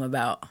even come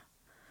about?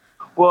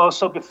 Well,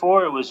 so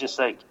before it was just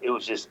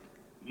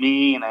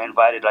me, and I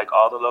invited like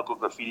all the local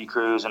graffiti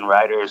crews and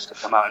writers to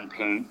come out and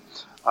paint.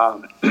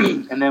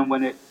 And then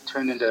when it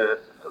turned into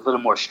a little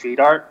more street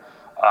art,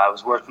 I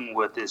was working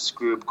with this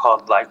group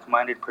called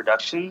Like-Minded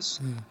Productions,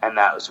 and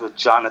that was with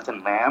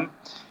Jonathan Lamb.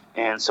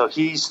 And so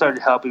he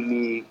started helping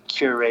me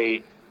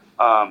curate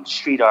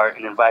street art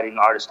and inviting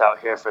artists out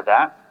here for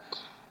that.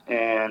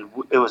 And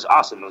it was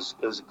awesome. It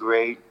was a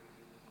great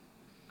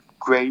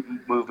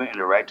movement in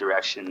the right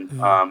direction.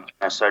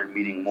 I started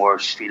meeting more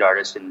street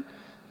artists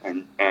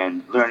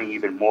and learning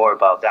even more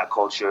about that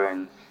culture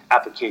and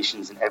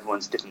applications and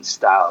everyone's different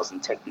styles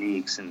and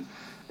techniques. And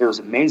it was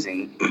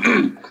amazing.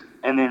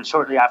 And then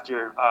shortly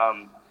after,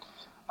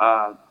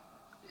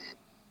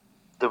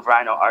 the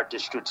Rhino Art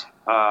District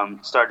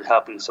started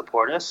helping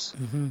support us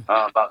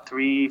about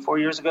 3-4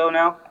 years ago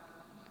now.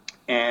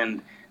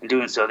 And in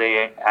doing so,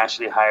 they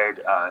actually hired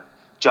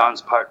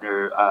John's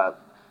partner,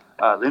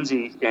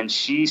 Lindsay, and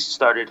she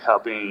started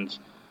helping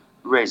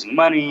raising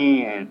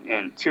money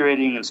and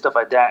curating and stuff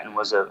like that, and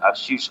was a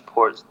huge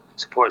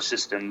support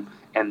system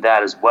in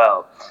that as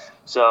well.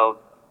 So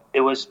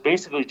it was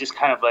basically just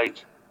kind of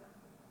like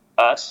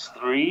us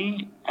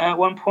three at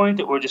one point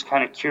that were just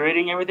kind of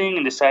curating everything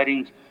and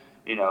deciding,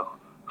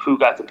 who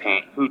got to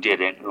paint, who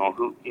didn't,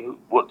 who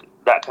what,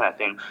 that kind of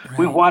thing. Right.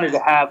 We wanted to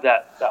have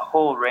that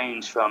whole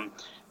range from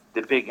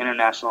the big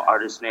international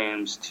artist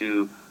names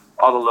to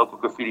all the local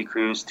graffiti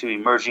crews to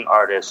emerging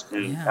artists,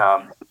 and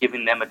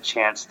giving them a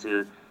chance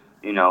to,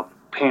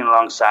 paint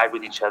alongside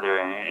with each other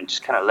and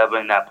just kind of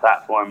leveling that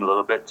platform a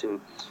little bit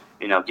to,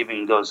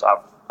 giving those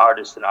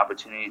artists an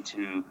opportunity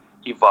to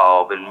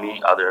evolve and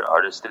meet other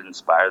artists that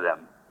inspire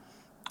them.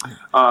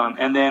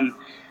 And then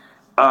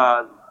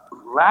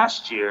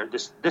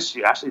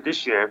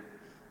this year,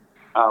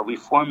 we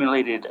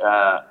formulated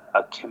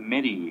a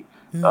committee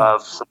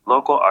of some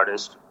local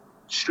artists,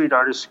 street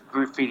artists,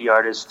 graffiti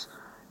artists,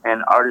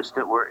 and artists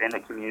that were in the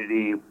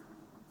community,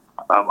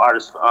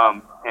 artists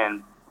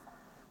and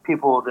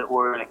people that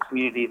were in a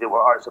community that were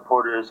art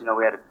supporters.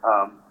 We had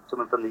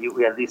someone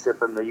we had Lisa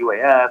from the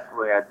UAF.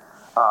 We had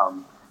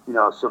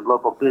some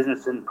local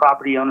business and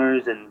property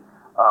owners, and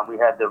we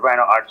had the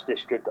Rhino Arts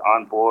District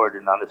on board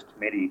and on this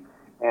committee.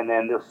 And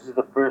then this is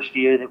the first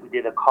year that we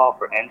did a call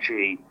for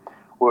entry,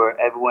 where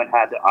everyone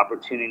had the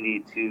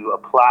opportunity to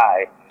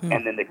apply,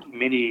 and then the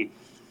committee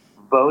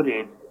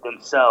voted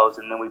themselves,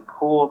 and then we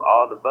pulled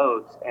all the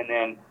votes, and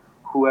then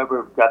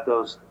whoever got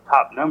those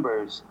top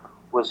numbers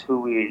was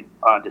who we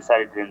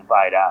decided to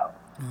invite out.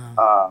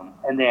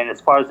 And then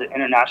as far as the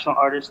international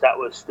artists, that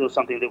was still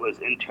something that was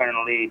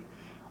internally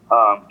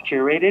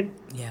curated.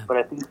 Yeah. But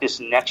I think this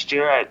next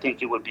year, I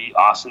think it would be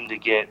awesome to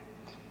get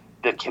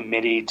the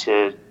committee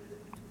to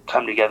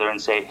come together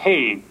and say,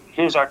 hey,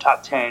 here's our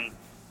top 10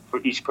 for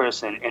each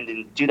person, and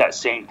then do that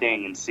same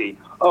thing and see,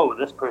 oh,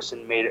 this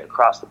person made it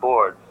across the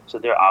board, so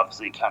they're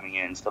obviously coming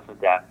in, stuff like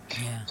that.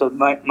 Yeah. So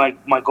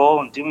my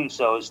goal in doing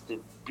so is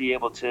to be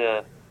able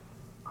to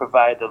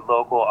provide the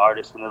local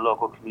artists and the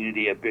local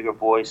community a bigger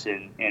voice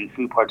in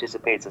who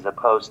participates, as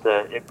opposed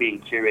to it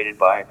being curated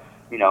by,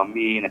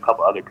 me and a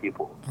couple other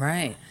people.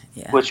 Right.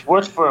 Yeah. Which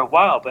worked for a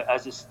while, but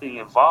as this thing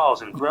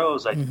evolves and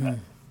grows,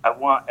 I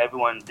want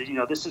everyone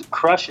to, this is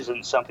Crush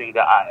isn't something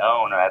that I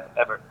own or I've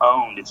ever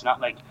owned. It's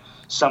not like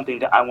something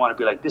that I want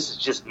to be like, this is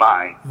just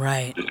mine.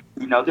 Right.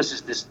 This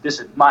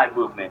is my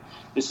movement.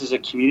 This is a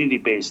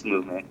community-based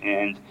movement,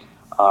 and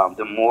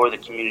the more the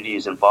community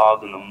is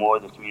involved and the more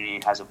the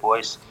community has a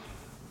voice,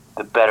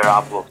 the better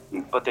off we'll be.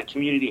 But the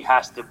community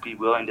has to be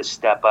willing to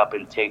step up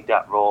and take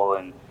that role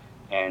and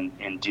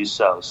do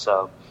so.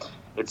 So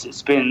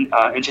it's been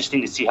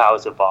interesting to see how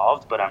it's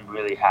evolved, but I'm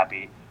really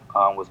happy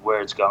with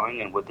where it's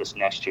going and what this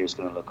next year is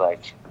going to look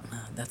like.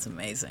 That's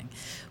amazing.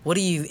 What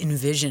do you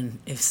envision,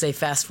 if you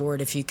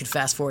could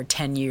fast forward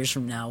 10 years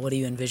from now, what do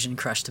you envision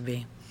Crush to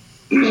be?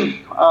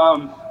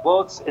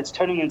 Well, it's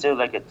turning into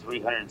like a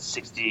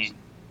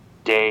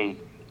 360-day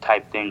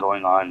type thing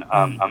going on.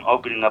 I'm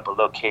opening up a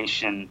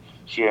location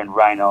here in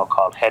Rhino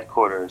called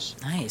Headquarters.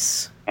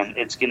 Nice. And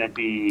it's going to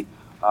be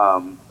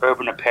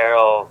urban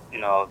apparel,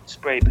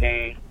 spray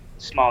paint,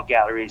 small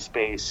gallery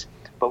space,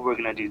 but we're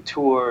going to do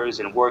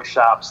tours and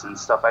workshops and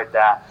stuff like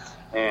that,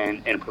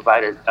 and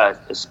provide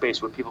a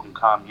space where people can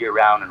come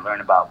year-round and learn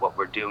about what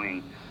we're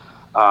doing.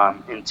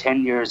 In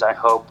 10 years, I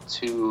hope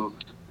to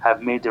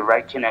have made the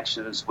right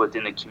connections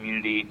within the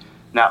community,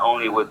 not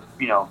only with,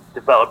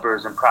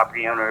 developers and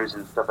property owners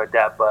and stuff like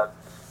that, but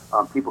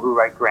people who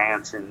write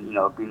grants and,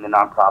 being the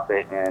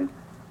nonprofit,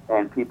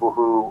 and people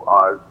who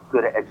are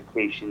good at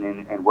education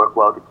and work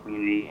well with the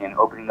community, and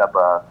opening up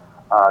a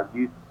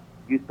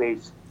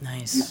youth-based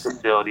youth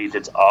facility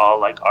that's all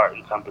like art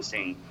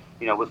encompassing,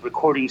 with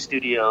recording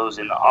studios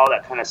and all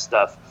that kind of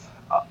stuff,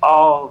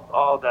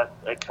 all that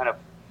kind of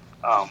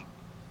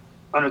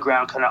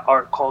underground kind of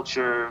art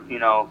culture,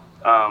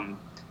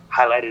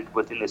 highlighted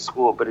within the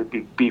school, but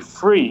it'd be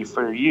free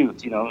for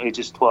youth,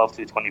 ages 12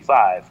 through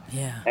 25.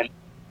 Yeah. And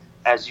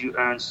as you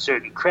earn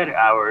certain credit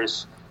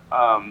hours,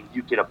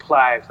 you could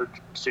apply for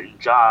certain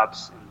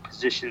jobs and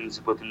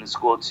positions within the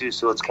school too.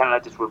 So it's kind of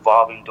like this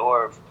revolving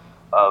door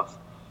of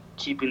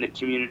keeping the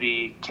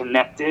community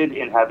connected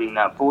and having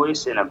that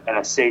voice and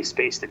a safe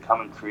space to come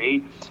and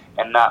create,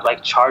 and not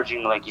like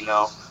charging like, you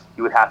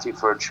would have to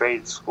for a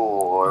trade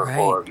school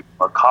or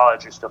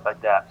college or stuff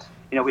like that.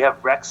 We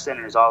have rec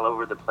centers all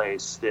over the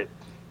place that,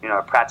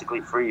 are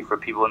practically free for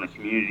people in the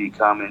community to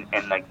come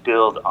and like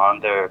build on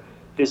their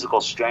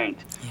physical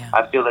strength. Yeah.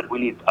 I feel like we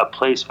need a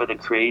place for the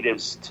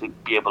creatives to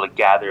be able to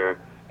gather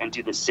and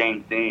do the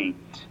same thing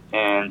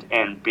and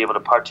be able to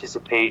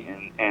participate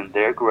in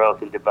their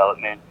growth and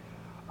development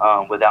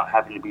without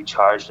having to be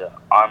charged an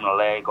arm and a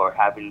leg, or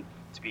having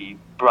to be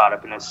brought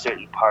up in a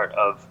certain part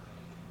of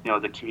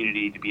the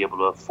community to be able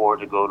to afford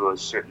to go to a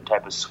certain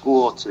type of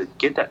school to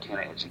get that kind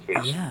of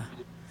education. Yeah.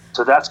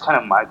 So that's kind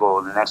of my goal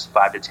in the next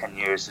 5 to 10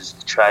 years, is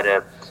to try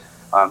to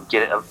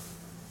get it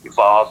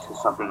evolved to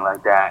something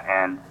like that.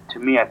 And to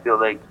me, I feel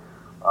like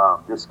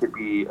this could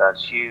be a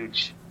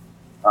huge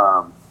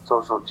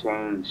social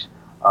change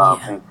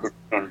and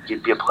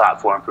be a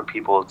platform for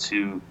people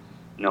to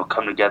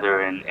come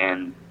together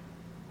and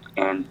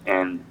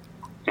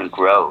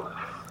grow.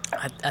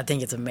 I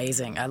think it's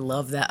amazing. I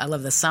love that. I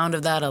love the sound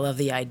of that. I love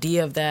the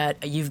idea of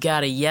that. You've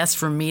got a yes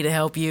from me to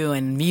help you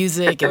in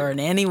music or in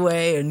any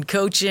way, in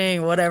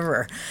coaching,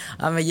 whatever.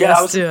 I'm a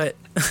yes to it.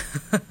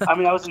 I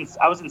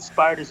was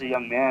inspired as a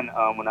young man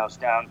when I was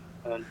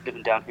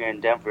living down here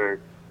in Denver.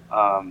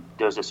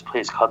 There was this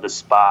place called The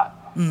Spot,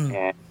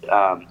 and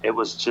it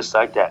was just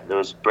like that. There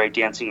was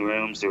breakdancing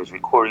rooms, there was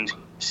recording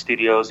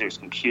studios, there was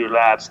computer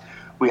labs.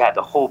 We had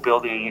the whole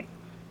building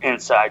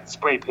inside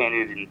spray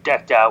painted and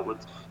decked out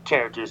with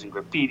characters and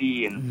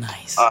graffiti, and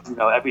nice.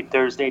 Every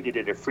Thursday they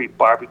did a free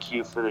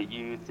barbecue for the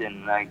youth,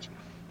 and like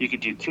you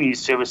could do community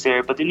service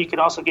there, but then you could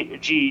also get your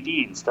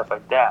GED and stuff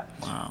like that.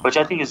 Wow. Which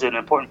I think is an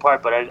important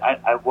part. But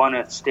I want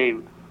to stay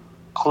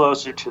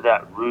closer to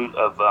that root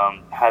of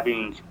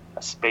having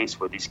a space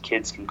where these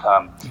kids can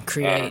come and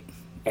create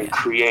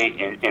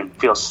and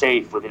feel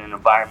safe within an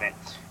environment.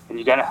 And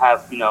you got to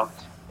have,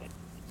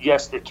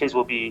 yes, the kids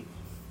will be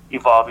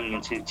evolving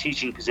into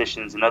teaching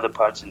positions and other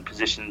parts and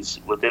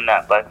positions within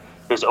that, but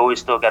there's always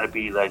still got to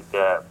be like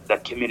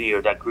that committee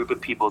or that group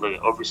of people that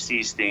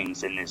oversees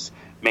things and is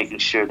making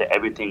sure that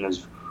everything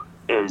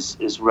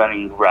is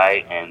running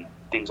right and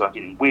things aren't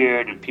getting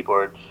weird and people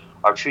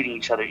are treating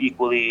each other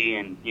equally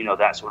and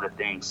that sort of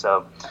thing.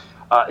 So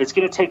it's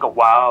going to take a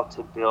while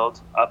to build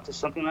up to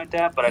something like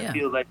that, but I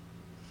feel like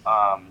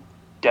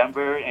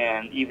Denver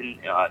and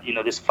even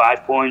this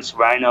 5 Points,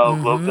 Rhino,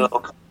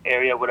 Globeville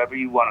area, whatever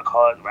you want to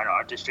call it, Rhino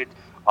Art District,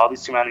 all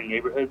these surrounding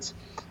neighborhoods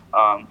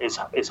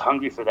is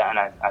hungry for that.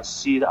 And I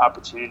see the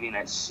opportunity, and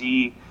I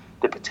see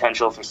the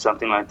potential for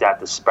something like that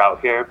to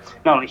sprout here,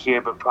 not only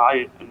here, but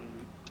probably in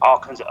all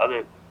kinds of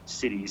other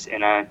cities.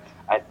 And I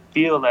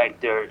feel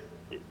like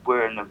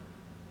we're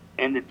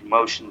in the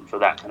motion for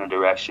that kind of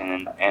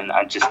direction, and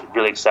I'm just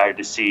really excited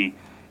to see,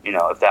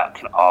 if that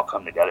can all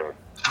come together.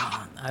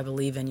 I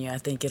believe in you. I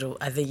think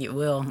it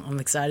will. I'm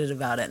excited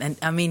about it. And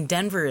I mean,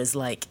 Denver is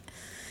like,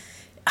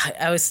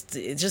 I was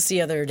just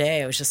the other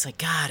day, I was just like,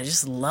 God, I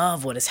just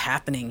love what is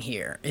happening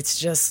here. It's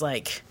just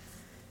like,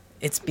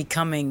 it's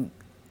becoming,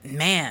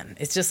 man,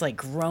 it's just like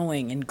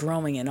growing and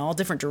growing in all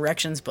different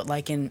directions, but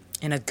like in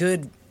a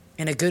good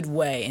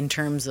way in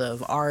terms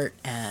of art.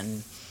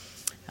 And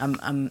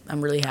I'm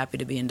really happy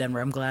to be in Denver.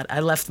 I'm glad.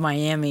 I left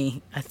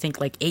Miami, I think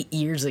like 8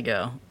 years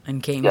ago,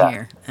 and came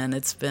here, and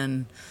it's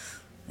been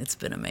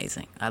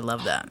amazing. I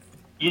love that.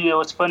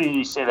 It's funny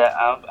you say that.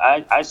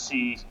 I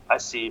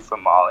see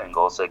from all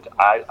angles. Like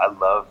I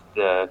love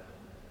the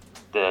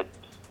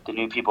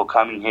new people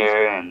coming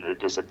here, and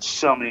there's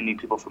so many new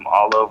people from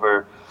all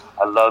over.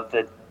 I love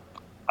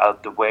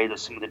the way that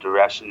some of the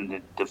direction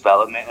the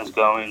development is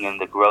going and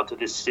the growth of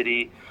this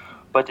city.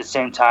 But at the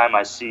same time,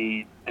 I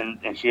see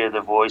and hear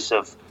the voice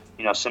of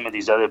some of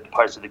these other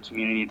parts of the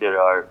community that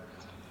are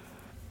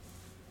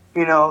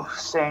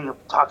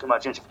talking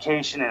about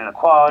gentrification and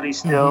inequality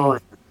still.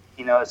 Mm-hmm.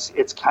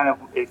 It's kind of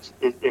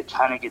it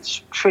kind of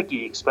gets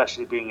tricky,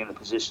 especially being in the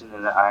position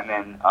that I'm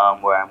in,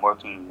 where I'm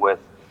working with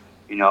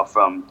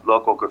from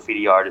local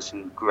graffiti artists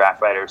and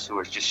graph writers who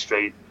are just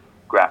straight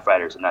graph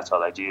writers, and that's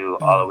all I do,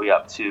 all the way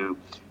up to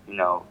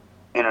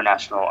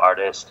international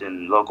artists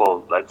and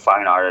local like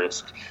fine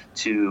artists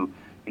to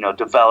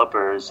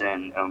developers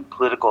and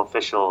political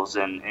officials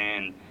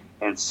and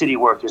city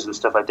workers and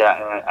stuff like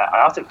that. And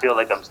I often feel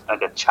like I'm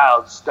like a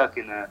child stuck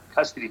in a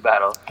custody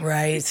battle.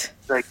 Right. It's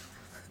like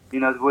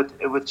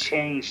with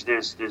change,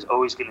 there's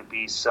always going to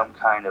be some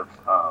kind of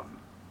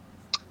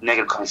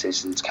negative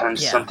connotation. It's kind of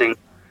something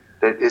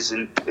that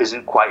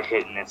isn't quite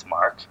hitting its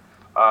mark.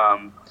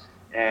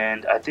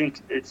 And I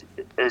think it's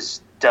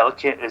as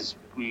delicate as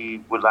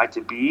we would like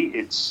to be.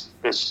 It's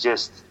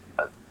just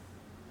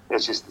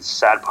the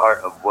sad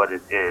part of what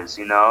it is.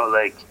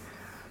 Like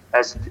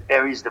as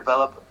areas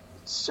develop,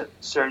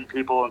 certain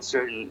people and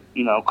certain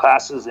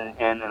classes and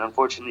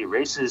unfortunately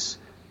races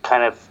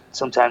kind of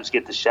sometimes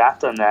get the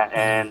shaft on that,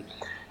 and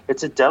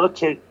it's a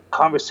delicate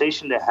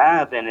conversation to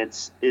have, and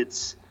it's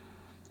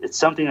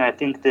something I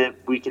think that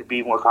we could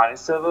be more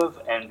cognizant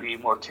of and be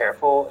more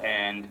careful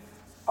in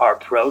our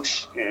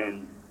approach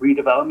and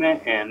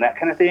redevelopment and that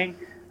kind of thing,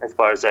 as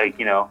far as like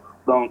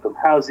low income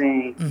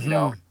housing,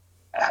 mm-hmm.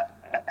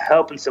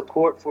 Help and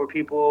support for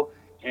people,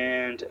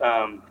 and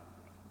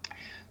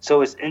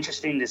so it's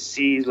interesting to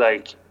see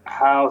like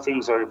how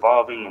things are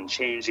evolving and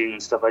changing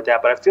and stuff like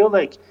that. But I feel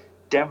like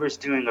Denver's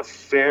doing a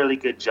fairly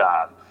good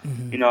job.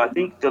 Mm-hmm. I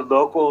think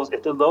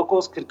if the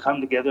locals could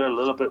come together a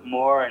little bit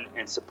more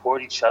and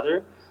support each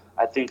other,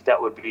 I think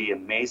that would be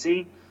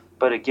amazing.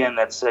 But again,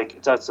 that's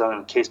on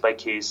a case by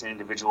case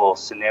individual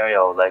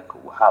scenario, like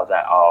how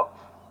that all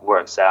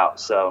works out.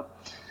 So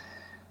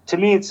to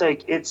me, it's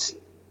like it's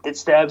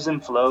the ebbs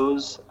and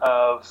flows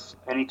of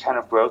any kind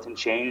of growth and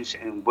change,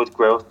 and with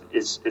growth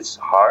it's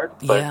hard,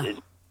 but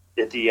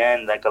at the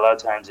end, like a lot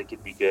of times it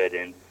could be good.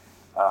 And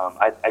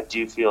I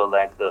do feel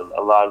like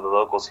a lot of the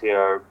locals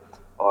here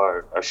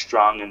are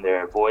strong in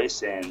their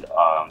voice, and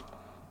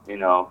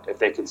if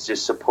they could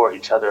just support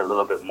each other a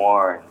little bit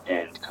more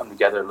and come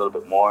together a little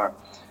bit more,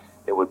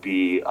 it would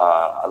be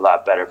a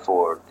lot better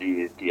for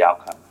the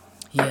outcome.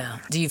 Yeah.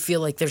 Do you feel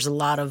like there's a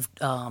lot of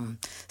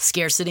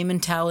scarcity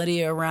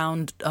mentality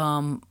around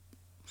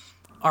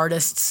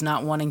artists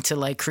not wanting to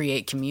like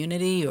create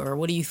community, or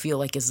what do you feel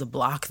like is the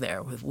block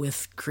there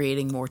with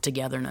creating more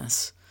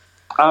togetherness?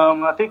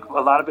 I think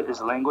a lot of it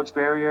is language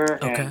barrier,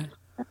 okay.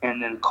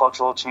 and then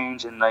cultural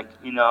change, and like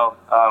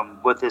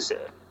with this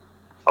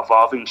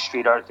evolving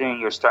street art thing,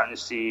 you're starting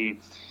to see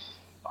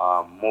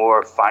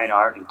more fine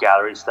art and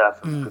gallery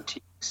stuff and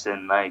critiques,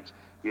 and like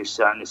you're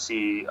starting to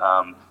see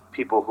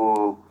people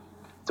who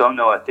don't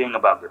know a thing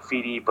about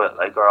graffiti, but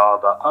like are all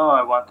about,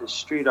 I want this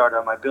street art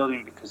on my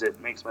building because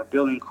it makes my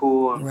building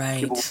cool, and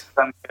right. people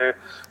come here.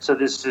 So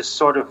there's this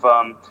sort of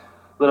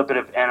little bit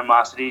of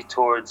animosity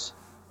towards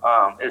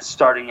it's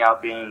starting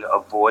out being a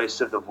voice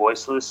of the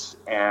voiceless,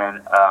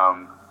 and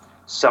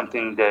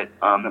something that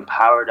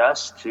empowered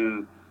us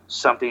to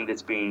something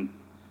that's being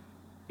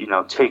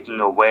taken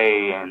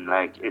away, and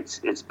like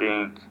it's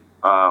being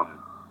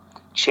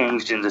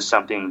changed into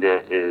something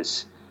that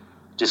is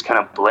just kind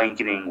of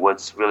blanketing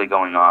what's really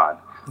going on.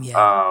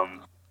 Yeah.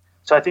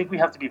 So I think we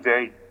have to be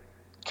very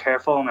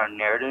careful in our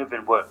narrative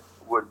and what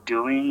we're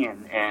doing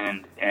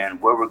and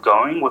where we're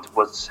going with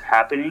what's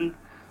happening.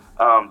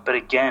 But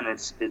again,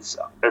 it's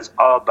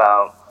all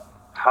about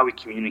how we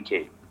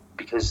communicate,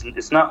 because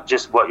it's not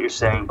just what you're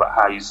saying, but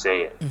how you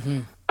say it.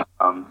 Mm-hmm.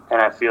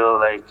 And I feel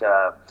like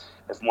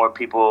if more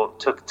people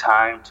took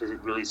time to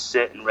really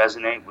sit and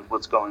resonate with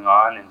what's going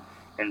on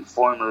and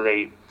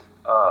formulate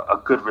a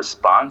good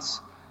response,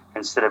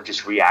 instead of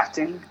just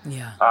reacting,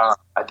 Yeah.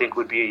 I think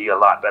would be a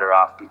lot better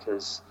off,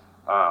 because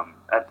I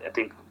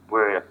think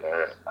we're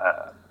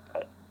a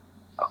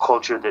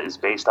culture that is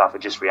based off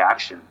of just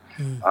reaction.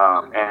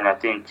 And I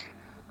think,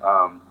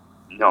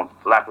 for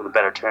lack of a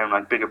better term,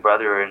 like Bigger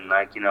Brother and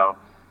like,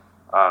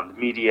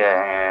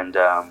 media and,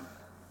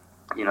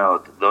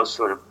 those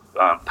sort of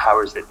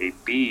powers that they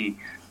be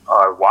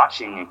are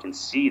watching and can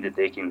see that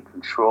they can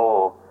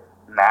control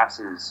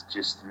masses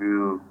just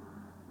through,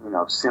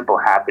 simple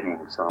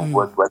happenings. So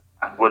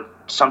what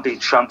something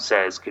Trump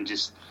says can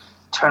just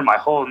turn my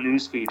whole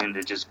newsfeed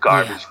into just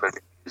garbage for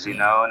days,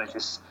 and it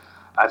just,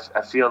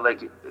 I feel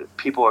like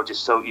people are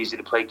just so easy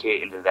to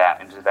placate into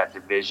that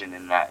division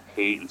and that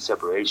hate and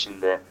separation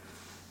that,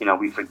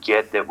 we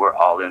forget that we're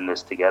all in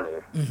this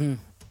together. Mm-hmm.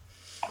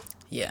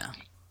 Yeah.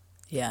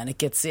 Yeah, and it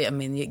gets, I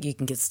mean, you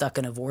can get stuck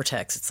in a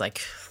vortex. It's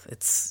like,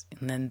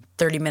 and then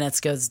 30 minutes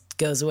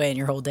goes away and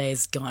your whole day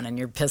is gone and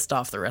you're pissed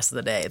off the rest of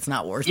the day. It's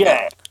not worth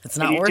it. It's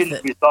not worth it. It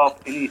didn't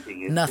resolve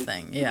anything.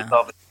 Nothing, yeah.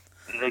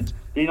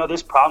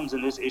 There's problems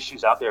and there's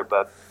issues out there,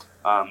 but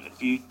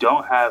if you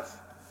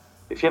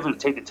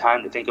haven't taken the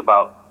time to think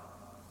about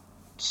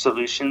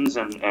solutions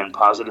and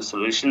positive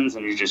solutions,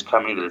 and you're just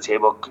coming to the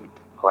table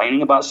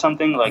complaining about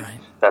something, like,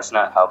 that's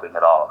not helping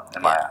at all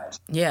in my eyes.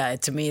 Yeah,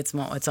 to me, it's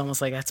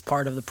almost like that's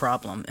part of the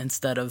problem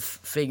instead of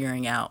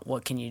figuring out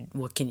what can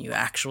you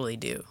actually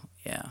do.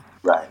 Yeah.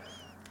 Right.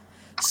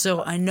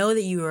 So I know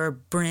that you are a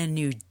brand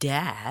new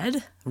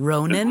dad,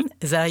 Ronan.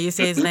 Is that how you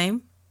say his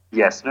name?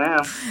 Yes,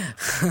 ma'am.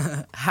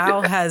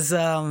 How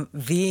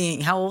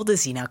how old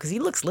is he now? Because he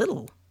looks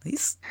little.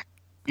 He's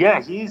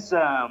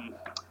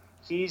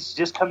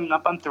just coming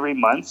up on 3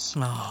 months.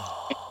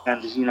 Oh.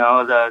 And,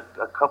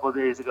 a couple of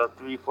days ago,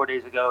 3-4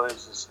 days ago,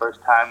 is his first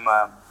time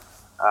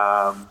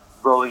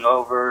rolling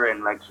over.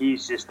 And, like,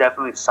 he's just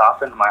definitely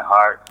softened my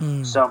heart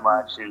so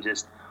much. And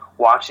just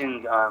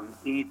watching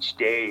each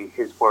day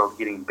his world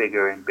getting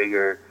bigger and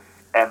bigger,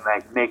 and,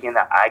 like, making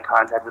that eye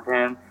contact with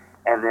him,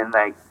 and then,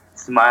 like,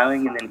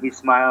 smiling, and then he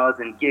smiles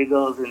and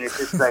giggles. And it's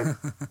just, like,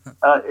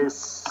 it's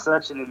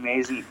such an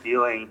amazing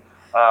feeling.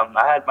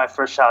 I had my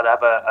first child. I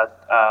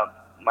have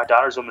my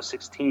daughter's almost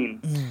 16,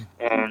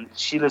 and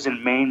she lives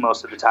in Maine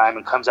most of the time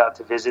and comes out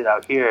to visit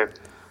out here.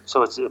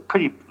 So it's a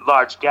pretty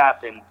large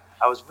gap. And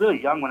I was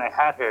really young when I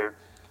had her,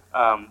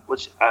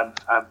 which I'm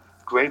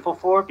grateful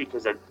for,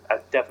 because I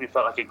definitely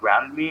felt like it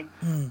grounded me.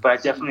 But I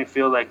definitely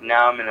feel like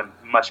now I'm in a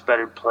much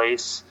better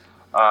place,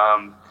 in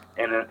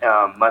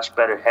a much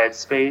better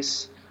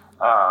headspace,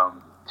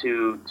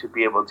 to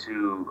be able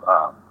to,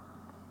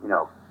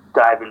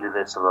 dive into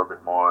this a little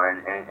bit more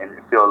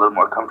and feel a little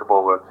more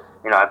comfortable where,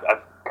 I've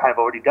kind of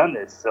already done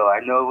this, so I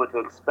know what to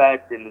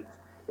expect, and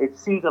it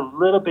seems a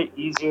little bit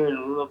easier and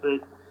a little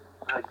bit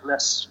like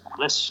less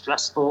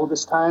stressful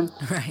this time,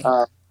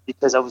 right?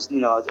 Because I was,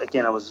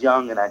 again, I was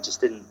young and I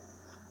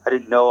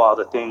didn't know all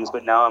the things,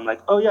 but now I'm like,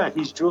 oh yeah,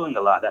 he's drooling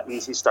a lot. That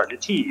means he's starting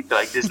to teeth.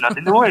 Like, there's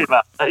nothing to worry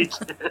about. Like,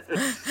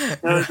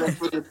 it's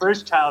like with your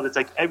first child, it's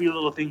like every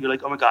little thing you're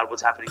like, oh my God,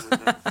 what's happening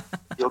with them?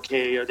 You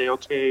okay? Are they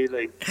okay?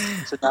 Like,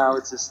 so now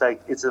it's just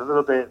like it's a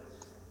little bit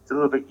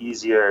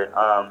easier.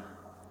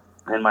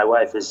 And my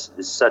wife is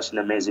such an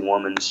amazing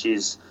woman.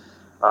 She's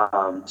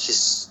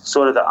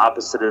sort of the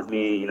opposite of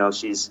me.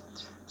 She's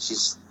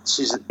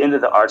into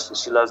the arts, and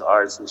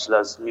she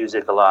loves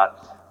music a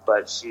lot.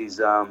 But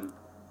she's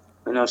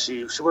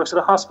she works at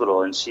a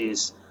hospital, and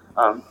she's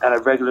at a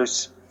regular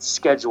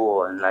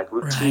schedule and like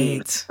routine.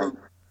 Right. And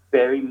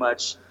very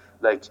much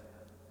like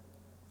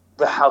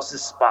the house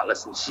is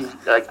spotless, and she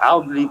like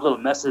I'll leave little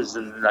messages,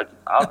 and like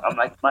I'm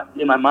like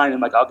in my mind I'm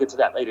like I'll get to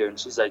that later, and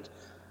she's like,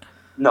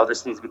 no,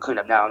 this needs to be cleaned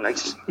up now. And like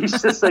he's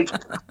just like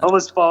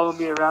almost following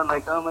me around,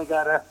 like, oh my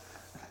God,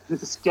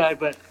 this guy.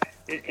 But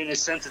in a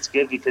sense, it's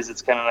good because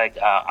it's kind of like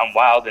I'm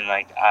wild, and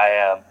like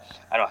I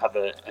don't have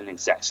an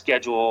exact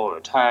schedule or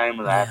a time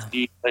where I have to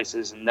be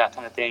places and that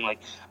kind of thing. Like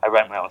I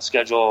write my own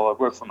schedule.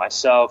 I work for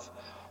myself,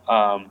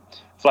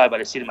 fly by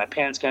the seat of my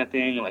pants kind of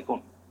thing. Like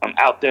when I'm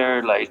out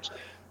there, like,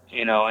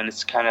 and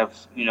it's kind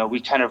of,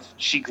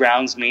 she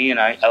grounds me and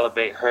I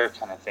elevate her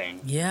kind of thing.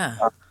 Yeah.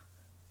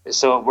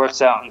 So it works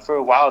out. And for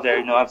a while there,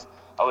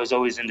 I was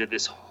always into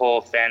this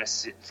whole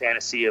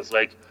fantasy of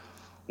like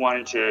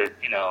wanting to,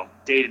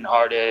 date an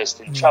artist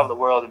and travel the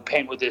world and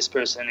paint with this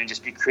person and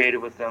just be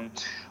creative with them,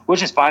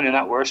 which is fine and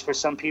that works for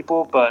some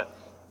people. But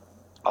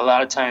a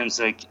lot of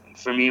times, like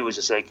for me, it was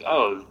just like,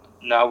 oh,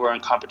 now we're in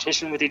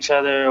competition with each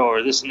other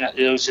or this and that.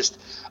 It was just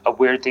a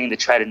weird thing to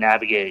try to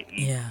navigate.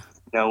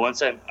 And,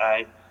 once I've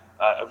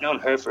known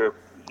her for,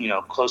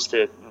 close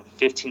to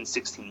 15,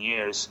 16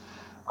 years.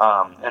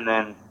 And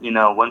then,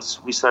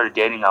 once we started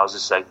dating, I was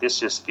just like, this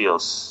just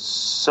feels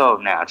so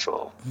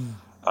natural.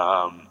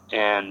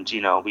 And,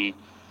 we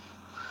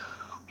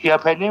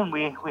got pregnant.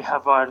 We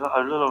have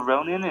our little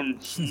Ronan,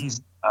 and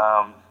he's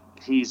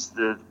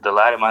the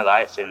light of my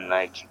life. And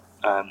like,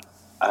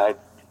 I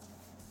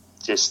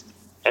just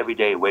every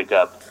day wake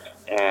up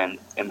and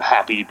am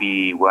happy to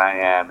be where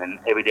I am. And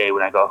every day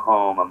when I go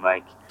home, I'm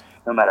like,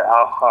 no matter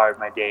how hard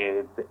my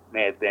day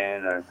may have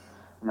been or,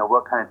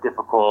 what kind of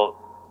difficult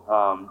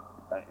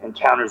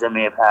encounters I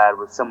may have had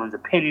with someone's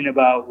opinion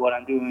about what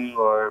I'm doing,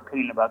 or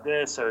opinion about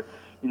this, or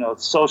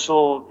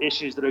social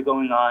issues that are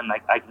going on.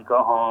 Like, I can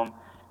go home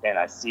and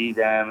I see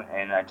them,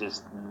 and it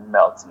just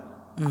melts me.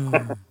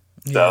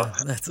 Yeah,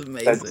 that's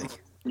amazing.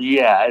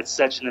 Yeah, it's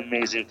such an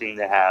amazing thing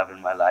to have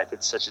in my life.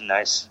 It's such a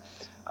nice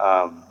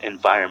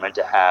environment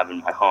to have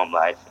in my home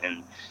life.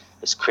 And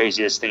as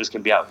crazy as things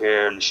can be out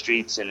here in the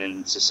streets and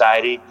in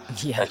society,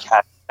 like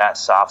having that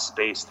soft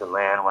space to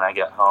land when I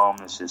get home,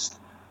 it's just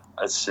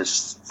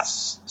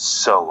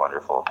so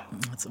wonderful.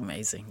 That's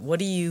amazing. What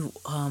do you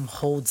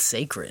hold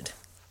sacred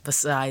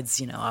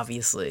besides,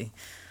 obviously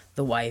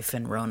the wife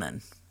and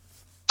Ronan?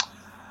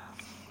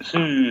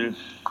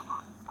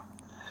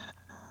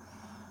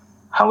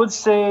 I would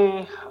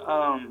say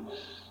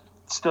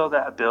still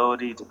that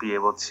ability to be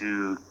able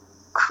to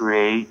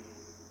create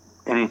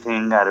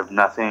anything out of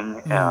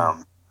nothing.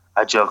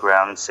 I joke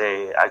around and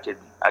say I could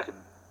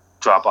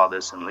drop all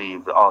this and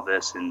leave all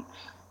this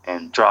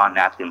and draw on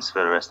napkins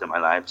for the rest of my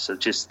life. So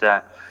just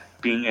that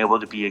being able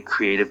to be a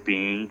creative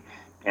being,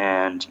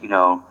 and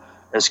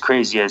as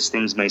crazy as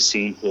things may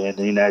seem here in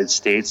the United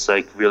States,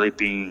 like really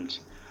being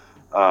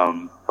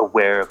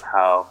aware of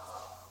how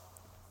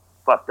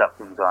fucked up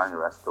things are in the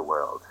rest of the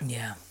world.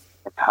 Yeah.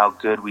 And how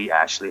good we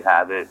actually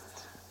have it,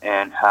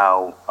 and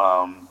how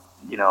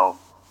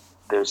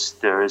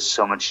there is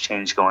so much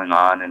change going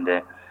on, and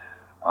that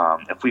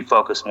if we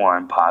focus more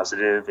on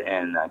positive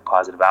and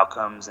positive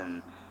outcomes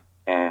and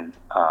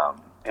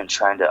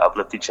trying to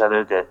uplift each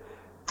other,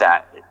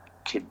 that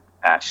could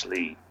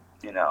actually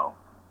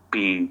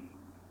be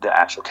the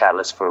actual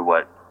catalyst for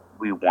what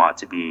we want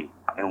to be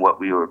and what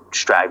we were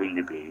striving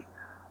to be.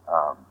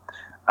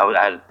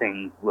 I had a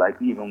thing,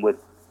 like, even with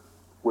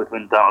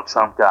when Donald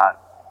Trump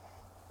got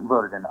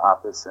voted into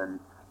office, and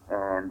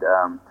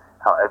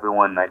how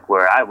everyone, like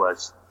where I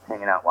was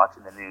hanging out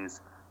watching the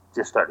news,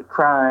 just started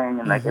crying,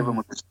 and like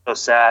everyone was so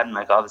sad, and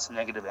like all this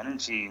negative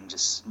energy and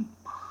just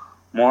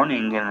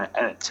mourning, and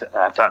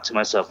I thought to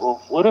myself,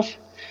 well, what if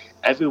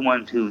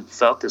everyone who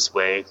felt this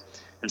way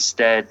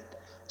instead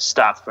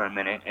stopped for a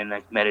minute and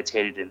like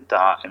meditated and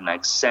thought and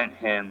like sent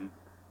him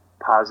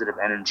positive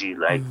energy,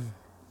 like,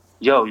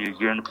 yo,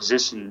 you're in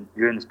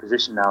this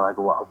position now, like,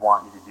 I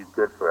want you to do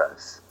good for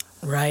us.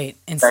 Right.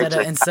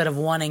 Instead of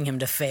wanting him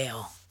to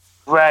fail.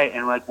 Right,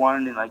 and like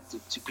wanting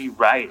to be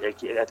right.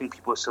 Like, I think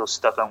people are so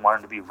stuck on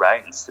wanting to be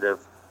right instead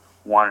of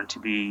wanting to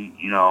be,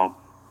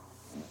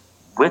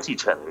 with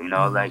each other,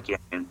 like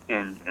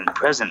in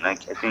present.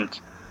 Like, I think,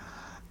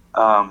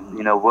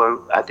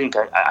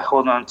 I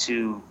hold on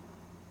to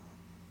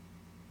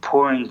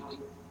pouring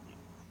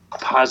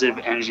positive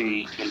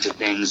energy into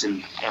things,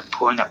 and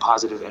pouring that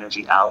positive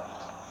energy out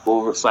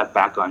will reflect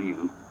back on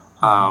you.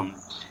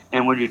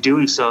 And when you're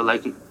doing so,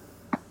 like,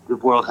 the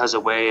world has a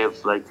way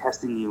of like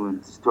testing you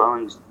and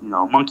throwing,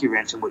 monkey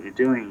wrench in what you're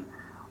doing,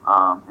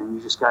 and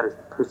you just got to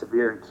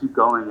persevere and keep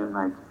going. And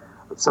like,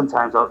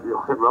 sometimes I'll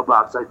hit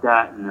roadblocks like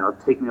that, and it'll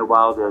take me a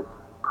while to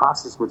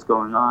process what's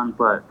going on.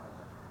 But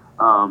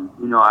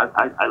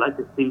I like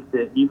to think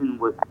that even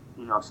with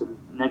some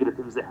negative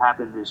things that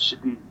happen, there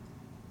should be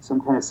some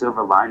kind of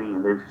silver lining,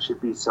 and there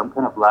should be some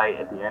kind of light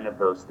at the end of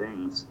those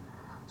things.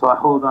 So I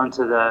hold on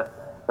to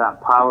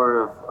that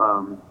power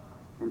of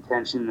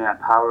intention,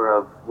 that power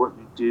of what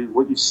you do,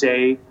 what you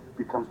say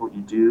becomes what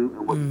you do,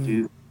 and what you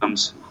do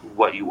becomes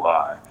what you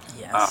are.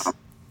 Yes.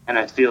 And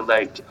I feel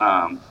like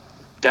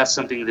that's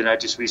something that I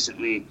just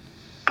recently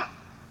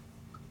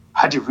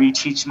had to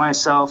reteach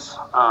myself.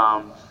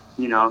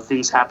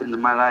 Things happened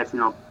in my life,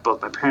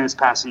 both my parents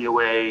passing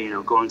away,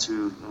 going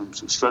through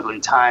some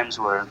struggling times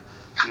where,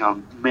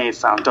 may have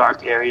found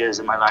dark areas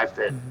in my life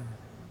that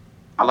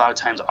a lot of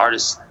times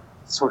artists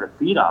sort of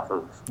feed off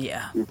of.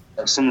 Yeah.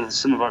 Some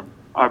of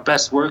our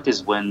best work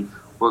is when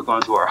we're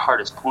going through our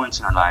hardest points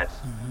in our life,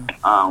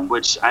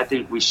 which I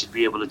think we should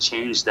be able to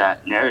change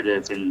that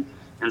narrative, and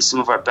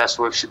some of our best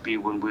work should be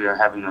when we are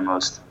having the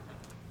most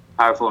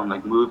powerful and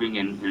like moving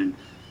and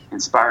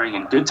inspiring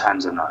and good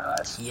times in our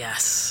life.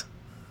 Yes.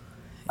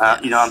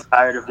 I'm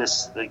tired of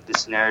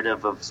this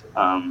narrative of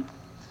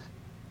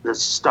the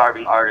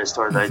starving artist,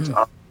 or like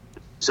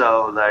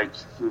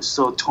he was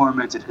so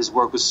tormented, his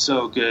work was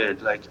so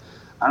good. Like,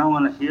 I don't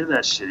want to hear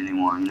that shit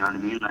anymore. You know what I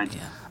mean? Like,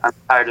 I'm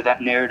tired of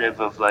that narrative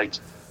of like,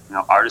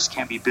 artists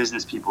can't be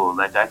business people.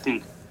 Like, I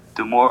think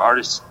the more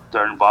artists that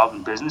are involved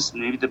in business,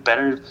 maybe the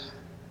better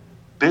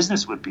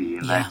business would be.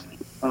 And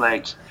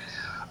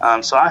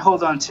so I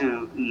hold on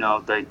to,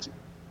 like,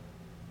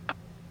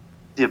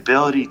 the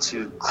ability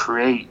to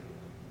create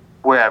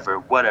wherever,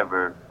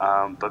 whatever,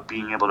 but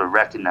being able to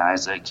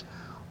recognize, like,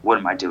 what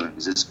am I doing?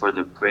 Is this for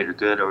the greater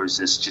good, or is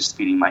this just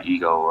feeding my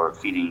ego, or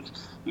feeding,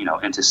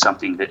 into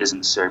something that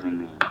isn't serving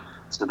me?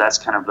 So that's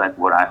kind of like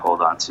what I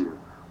hold on to,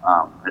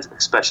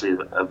 especially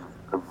of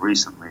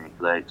recently.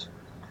 Like,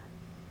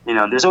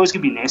 there's always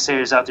going to be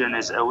naysayers out there, and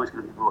there's always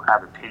going to be people who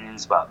have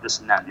opinions about this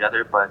and that and the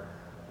other, but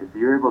if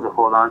you're able to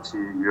hold on to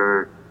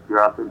your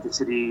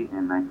authenticity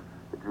and like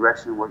the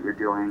direction of what you're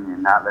doing,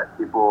 and not let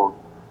people's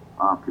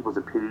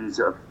opinions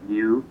of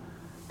you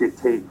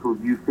dictate who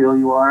you feel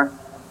you are,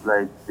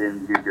 like,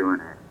 then you're doing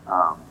it.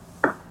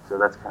 So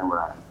that's kind of what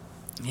I.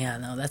 Yeah,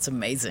 no, that's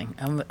amazing.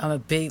 I'm a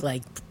big,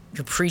 like,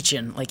 you're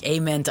preaching, like,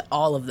 amen to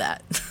all of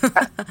that.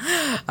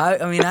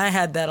 I mean, I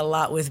had that a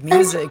lot with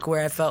music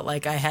where I felt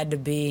like I had to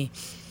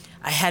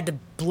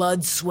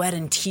blood, sweat,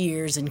 and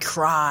tears and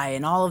cry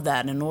and all of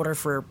that in order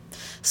for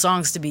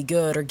songs to be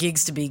good or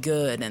gigs to be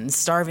good, and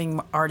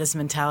starving artist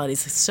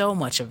mentalities. So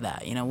much of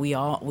that, you know,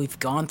 we've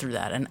gone through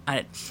that. And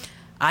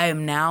I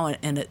am now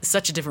in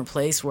such a different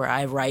place where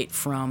I write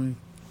from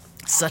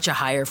such a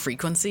higher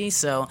frequency.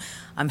 So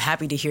I'm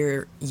happy to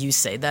hear you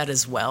say that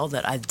as well,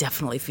 that I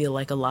definitely feel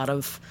like a lot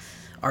of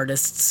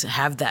artists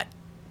have that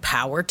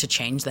power to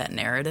change that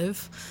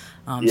narrative.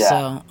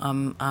 So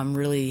I'm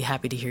really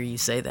happy to hear you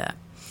say that.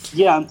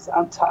 Yeah,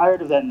 I'm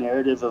tired of that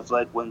narrative of,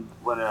 like, when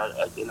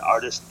an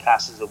artist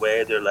passes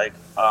away, they're like,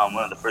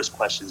 one of the first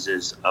questions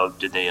is, oh,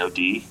 did they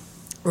OD?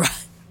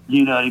 Right.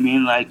 You know what I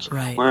mean? Like,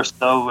 right. we're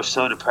so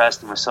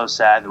depressed and we're so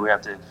sad that we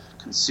have to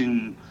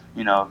consume,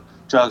 you know,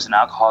 drugs and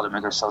alcohol to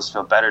make ourselves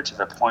feel better, to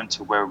the point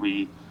to where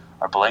we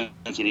are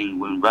blanketing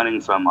when running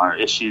from our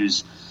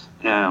issues.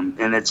 And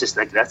it's just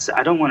like,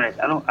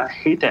 I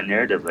hate that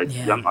narrative. Like,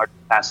 young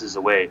artist passes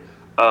away,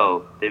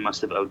 oh, they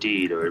must have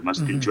OD'd, or it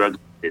must have been drug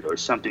or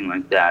something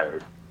like that,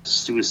 or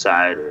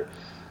suicide, or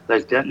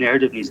like, that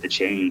narrative needs to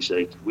change.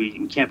 Like,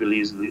 we can't be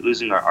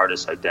losing our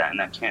artists like that, and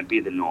that can't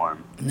be the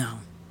norm. No.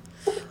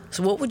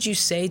 So what would you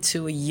say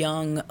to a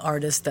young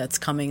artist that's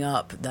coming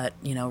up that,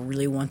 you know,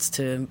 really wants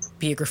to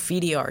be a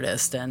graffiti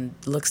artist and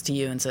looks to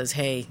you and says,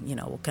 hey, you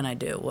know, what can I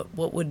do?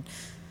 What would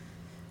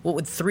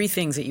 3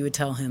 things that you would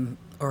tell him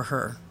or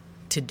her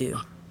to do?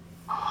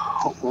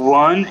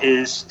 One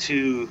is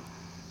to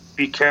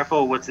be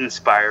careful what's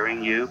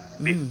inspiring you.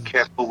 Be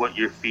careful what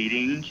you're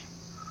feeding.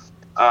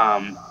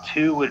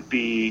 2 would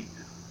be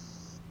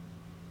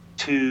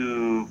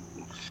to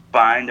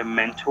find a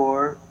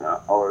mentor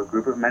or a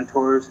group of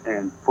mentors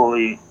and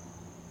fully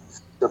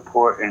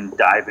support and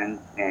dive in,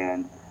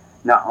 and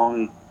not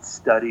only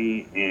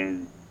study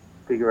and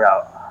figure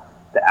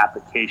out the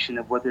application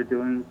of what they're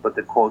doing, but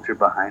the culture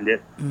behind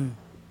it,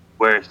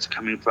 where it's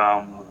coming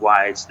from,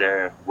 why it's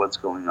there, what's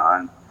going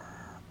on.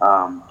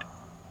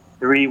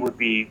 3 would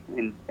be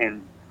in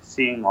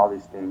seeing all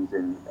these things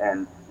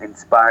and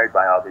inspired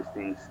by all these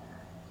things,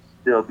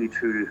 still be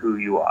true to who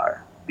you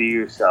are. Be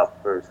yourself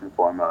first and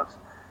foremost,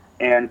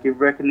 and give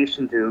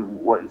recognition to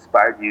what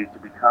inspired you to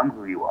become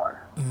who you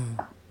are.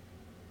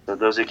 So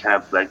those are kind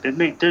of like,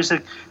 there's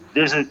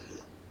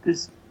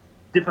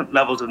different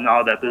levels and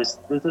all that. Those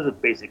are the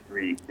basic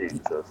 3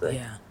 things, I'll say.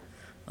 Yeah,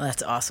 well,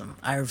 that's awesome.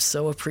 I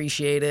so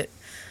appreciate it.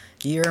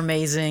 You're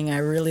amazing. I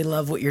really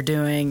love what you're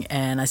doing,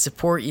 and I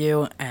support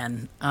you.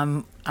 And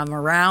I'm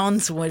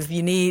around. So if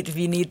you need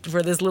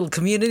for this little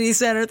community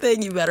center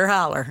thing, you better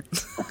holler.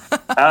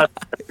 I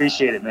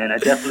appreciate it, man. I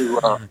definitely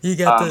will. You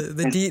got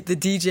the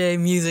DJ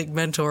music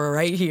mentor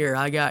right here.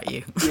 I got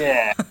you.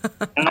 Yeah,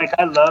 and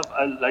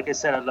like I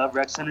said, I love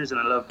rec centers,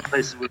 and I love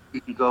places where we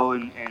can go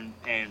and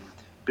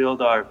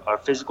build our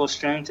physical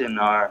strength and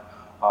our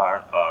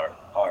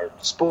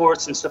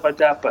sports and stuff like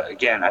that. But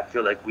again, I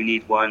feel like we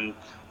need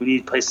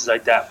places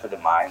like that for the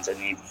minds. I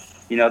need,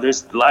 you know,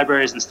 there's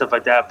libraries and stuff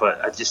like that, but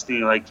I just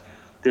think like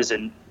there's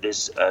a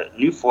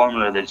new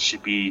formula that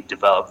should be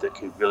developed that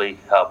could really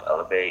help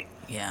elevate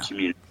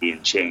community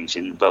and change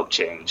and invoke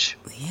change.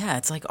 Yeah,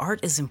 it's like art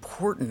is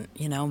important,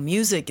 you know,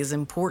 music is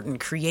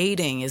important,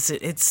 creating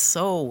it's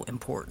so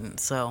important.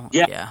 So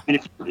yeah. And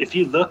if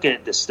you look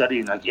at the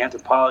study, like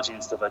anthropology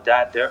and stuff like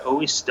that, they're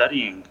always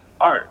studying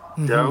art.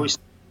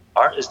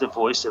 Art is the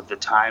voice of the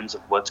times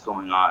of what's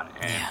going on,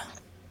 and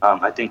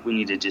I think we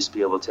need to just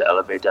be able to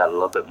elevate that a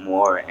little bit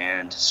more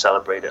and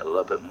celebrate it a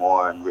little bit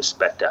more and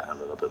respect that a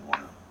little bit more.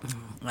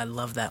 I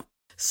love that.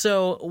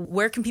 So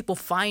where can people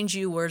find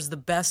you? Where's the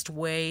best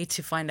way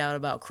to find out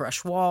about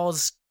Crush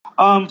Walls?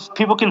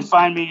 People can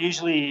find me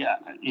usually,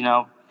 you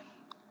know,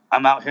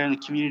 I'm out here in the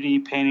community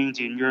painting,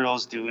 doing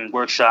murals, doing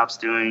workshops,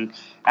 doing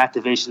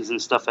activations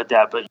and stuff like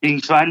that. But you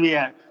can find me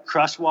at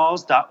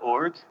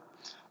crushwalls.org.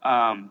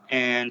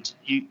 And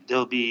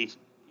there'll be,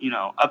 you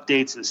know,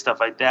 updates and stuff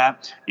like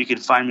that. You can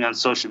find me on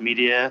social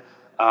media,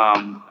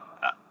 on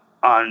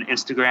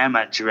Instagram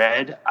at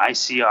Dread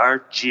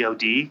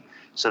ICRGOD.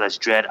 So that's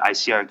Dread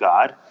ICR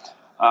God.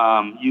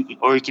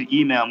 You can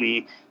email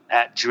me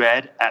at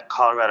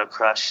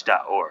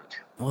dread@coloradocrush.org.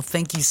 Well,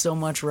 thank you so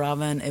much,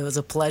 Robin. It was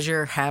a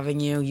pleasure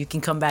having you. You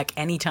can come back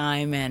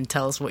anytime and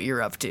tell us what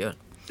you're up to.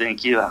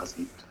 Thank you,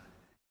 Allison.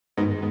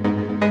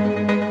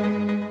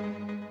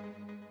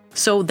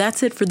 So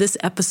that's it for this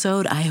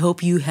episode. I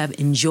hope you have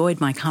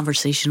enjoyed my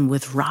conversation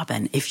with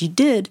Robin. If you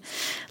did,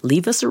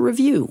 leave us a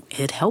review.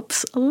 It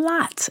helps a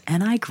lot,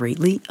 and I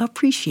greatly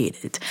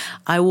appreciate it.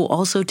 I will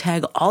also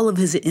tag all of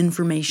his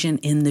information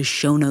in the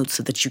show notes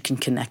so that you can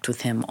connect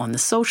with him on the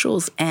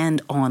socials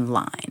and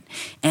online.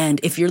 And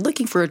if you're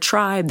looking for a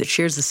tribe that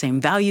shares the same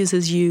values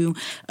as you,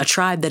 a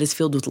tribe that is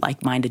filled with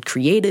like-minded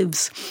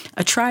creatives,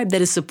 a tribe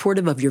that is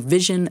supportive of your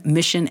vision,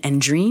 mission, and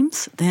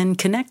dreams, then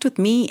connect with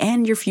me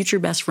and your future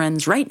best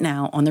friends right now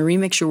now on the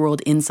Remix Your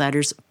World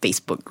Insiders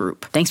Facebook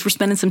group. Thanks for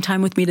spending some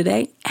time with me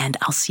today, and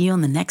I'll see you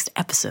on the next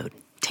episode.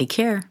 Take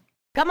care.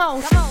 Come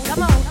on, come on,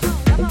 come on, come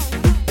on, come on.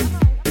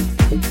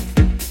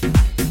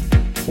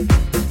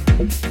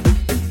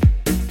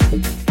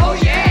 Oh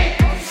yeah!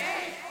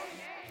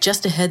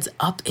 Just a heads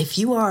up, if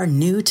you are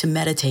new to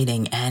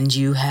meditating and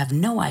you have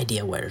no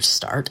idea where to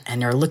start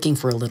and are looking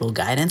for a little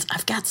guidance,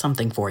 I've got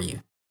something for you.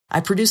 I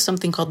produced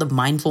something called the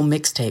Mindful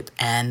Mixtape,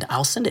 and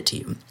I'll send it to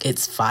you.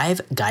 It's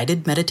 5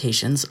 guided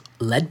meditations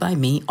led by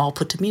me, all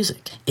put to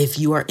music. If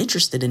you are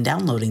interested in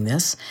downloading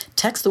this,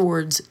 text the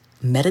words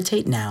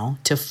Meditate Now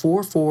to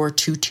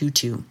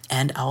 44222,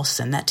 and I'll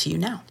send that to you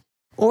now.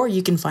 Or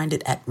you can find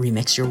it at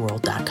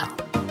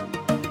remixyourworld.com.